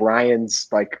 you know, Brian's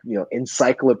like, you know,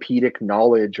 encyclopedic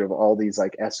knowledge of all these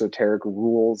like esoteric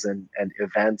rules and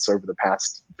events over the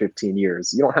past 15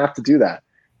 years. You don't have to do that.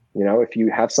 You know, if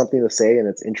you have something to say and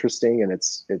it's interesting and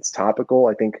it's topical,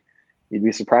 I think you'd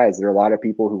be surprised. There are a lot of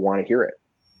people who want to hear it.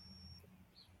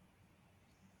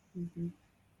 Mm-hmm.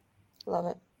 Love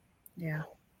it. Yeah.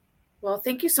 Well,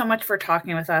 thank you so much for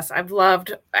talking with us. I've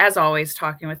loved, as always,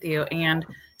 talking with you. And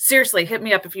seriously, hit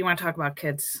me up if you want to talk about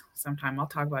kids sometime. I'll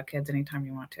talk about kids anytime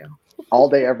you want to. All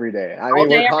day, every day. I mean,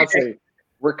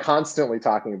 we're constantly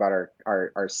talking about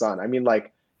our son. I mean,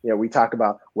 like, you know, we talk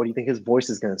about, what do you think his voice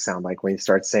is going to sound like when he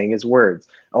starts saying his words?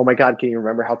 Oh my God, can you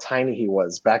remember how tiny he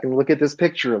was? Back and look at this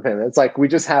picture of him. It's like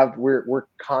we're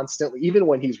constantly, even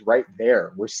when he's right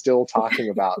there, we're still talking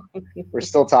about him.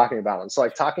 So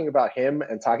like talking about him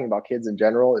and talking about kids in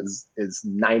general is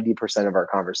 90% of our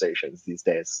conversations these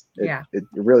days. It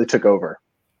really took over.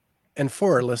 And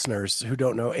for our listeners who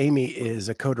don't know, Amy is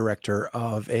a co-director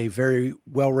of a very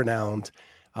well-renowned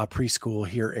preschool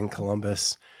here in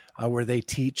Columbus, where they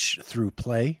teach through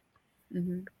play.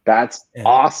 Mm-hmm. That's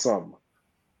awesome.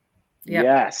 Yep.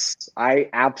 Yes, I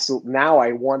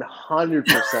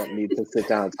 100% need to sit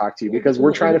down and talk to you, because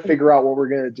we're trying to figure out what we're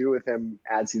going to do with him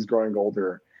as he's growing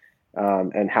older,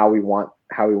 and how we want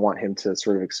him to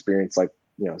sort of experience, like,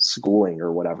 you know, schooling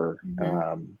or whatever.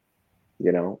 Mm-hmm.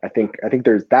 You know, I think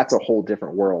that's a whole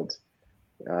different world.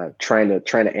 Trying to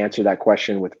answer that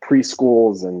question with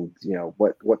preschools, and, you know,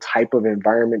 what type of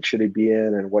environment should he be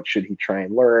in, and what should he try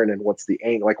and learn, and what's the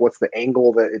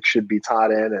angle that it should be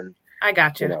taught in. And I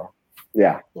got you. You know,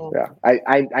 yeah.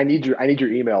 I need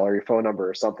your email or your phone number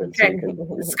or something. Okay.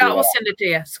 So Scott will send it to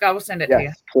you. to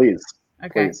you. Please.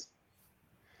 Okay. Please.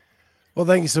 Well,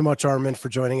 thank you so much, Armen, for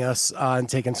joining us and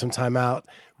taking some time out.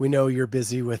 We know you're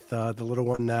busy with the little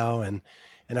one now, and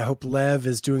I hope Lev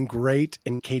is doing great,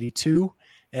 and Katie too.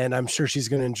 And I'm sure she's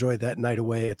going to enjoy that night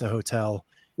away at the hotel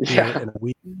in a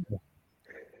week.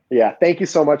 Yeah. Thank you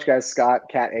so much, guys. Scott,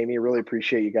 Kat, Amy, really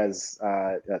appreciate you guys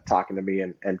talking to me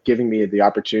and giving me the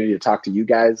opportunity to talk to you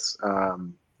guys.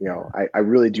 You know, I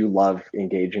really do love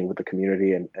engaging with the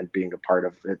community and being a part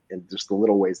of it in just the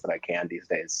little ways that I can these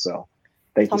days. So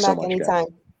thank you so much, anytime.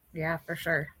 Guys. Yeah, for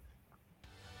sure.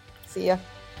 See ya.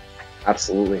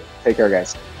 Absolutely. Take care,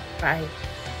 guys. Bye.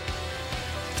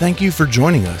 Thank you for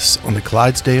joining us on the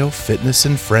Clydesdale Fitness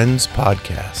and Friends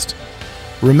podcast.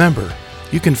 Remember,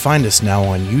 you can find us now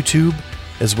on YouTube,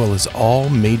 as well as all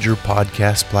major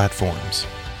podcast platforms.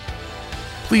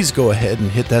 Please go ahead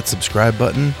and hit that subscribe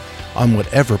button on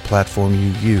whatever platform you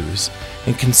use,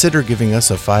 and consider giving us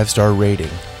a 5-star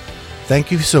rating.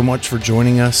 Thank you so much for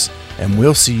joining us, and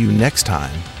we'll see you next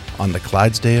time on the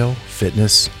Clydesdale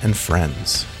Fitness and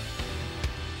Friends.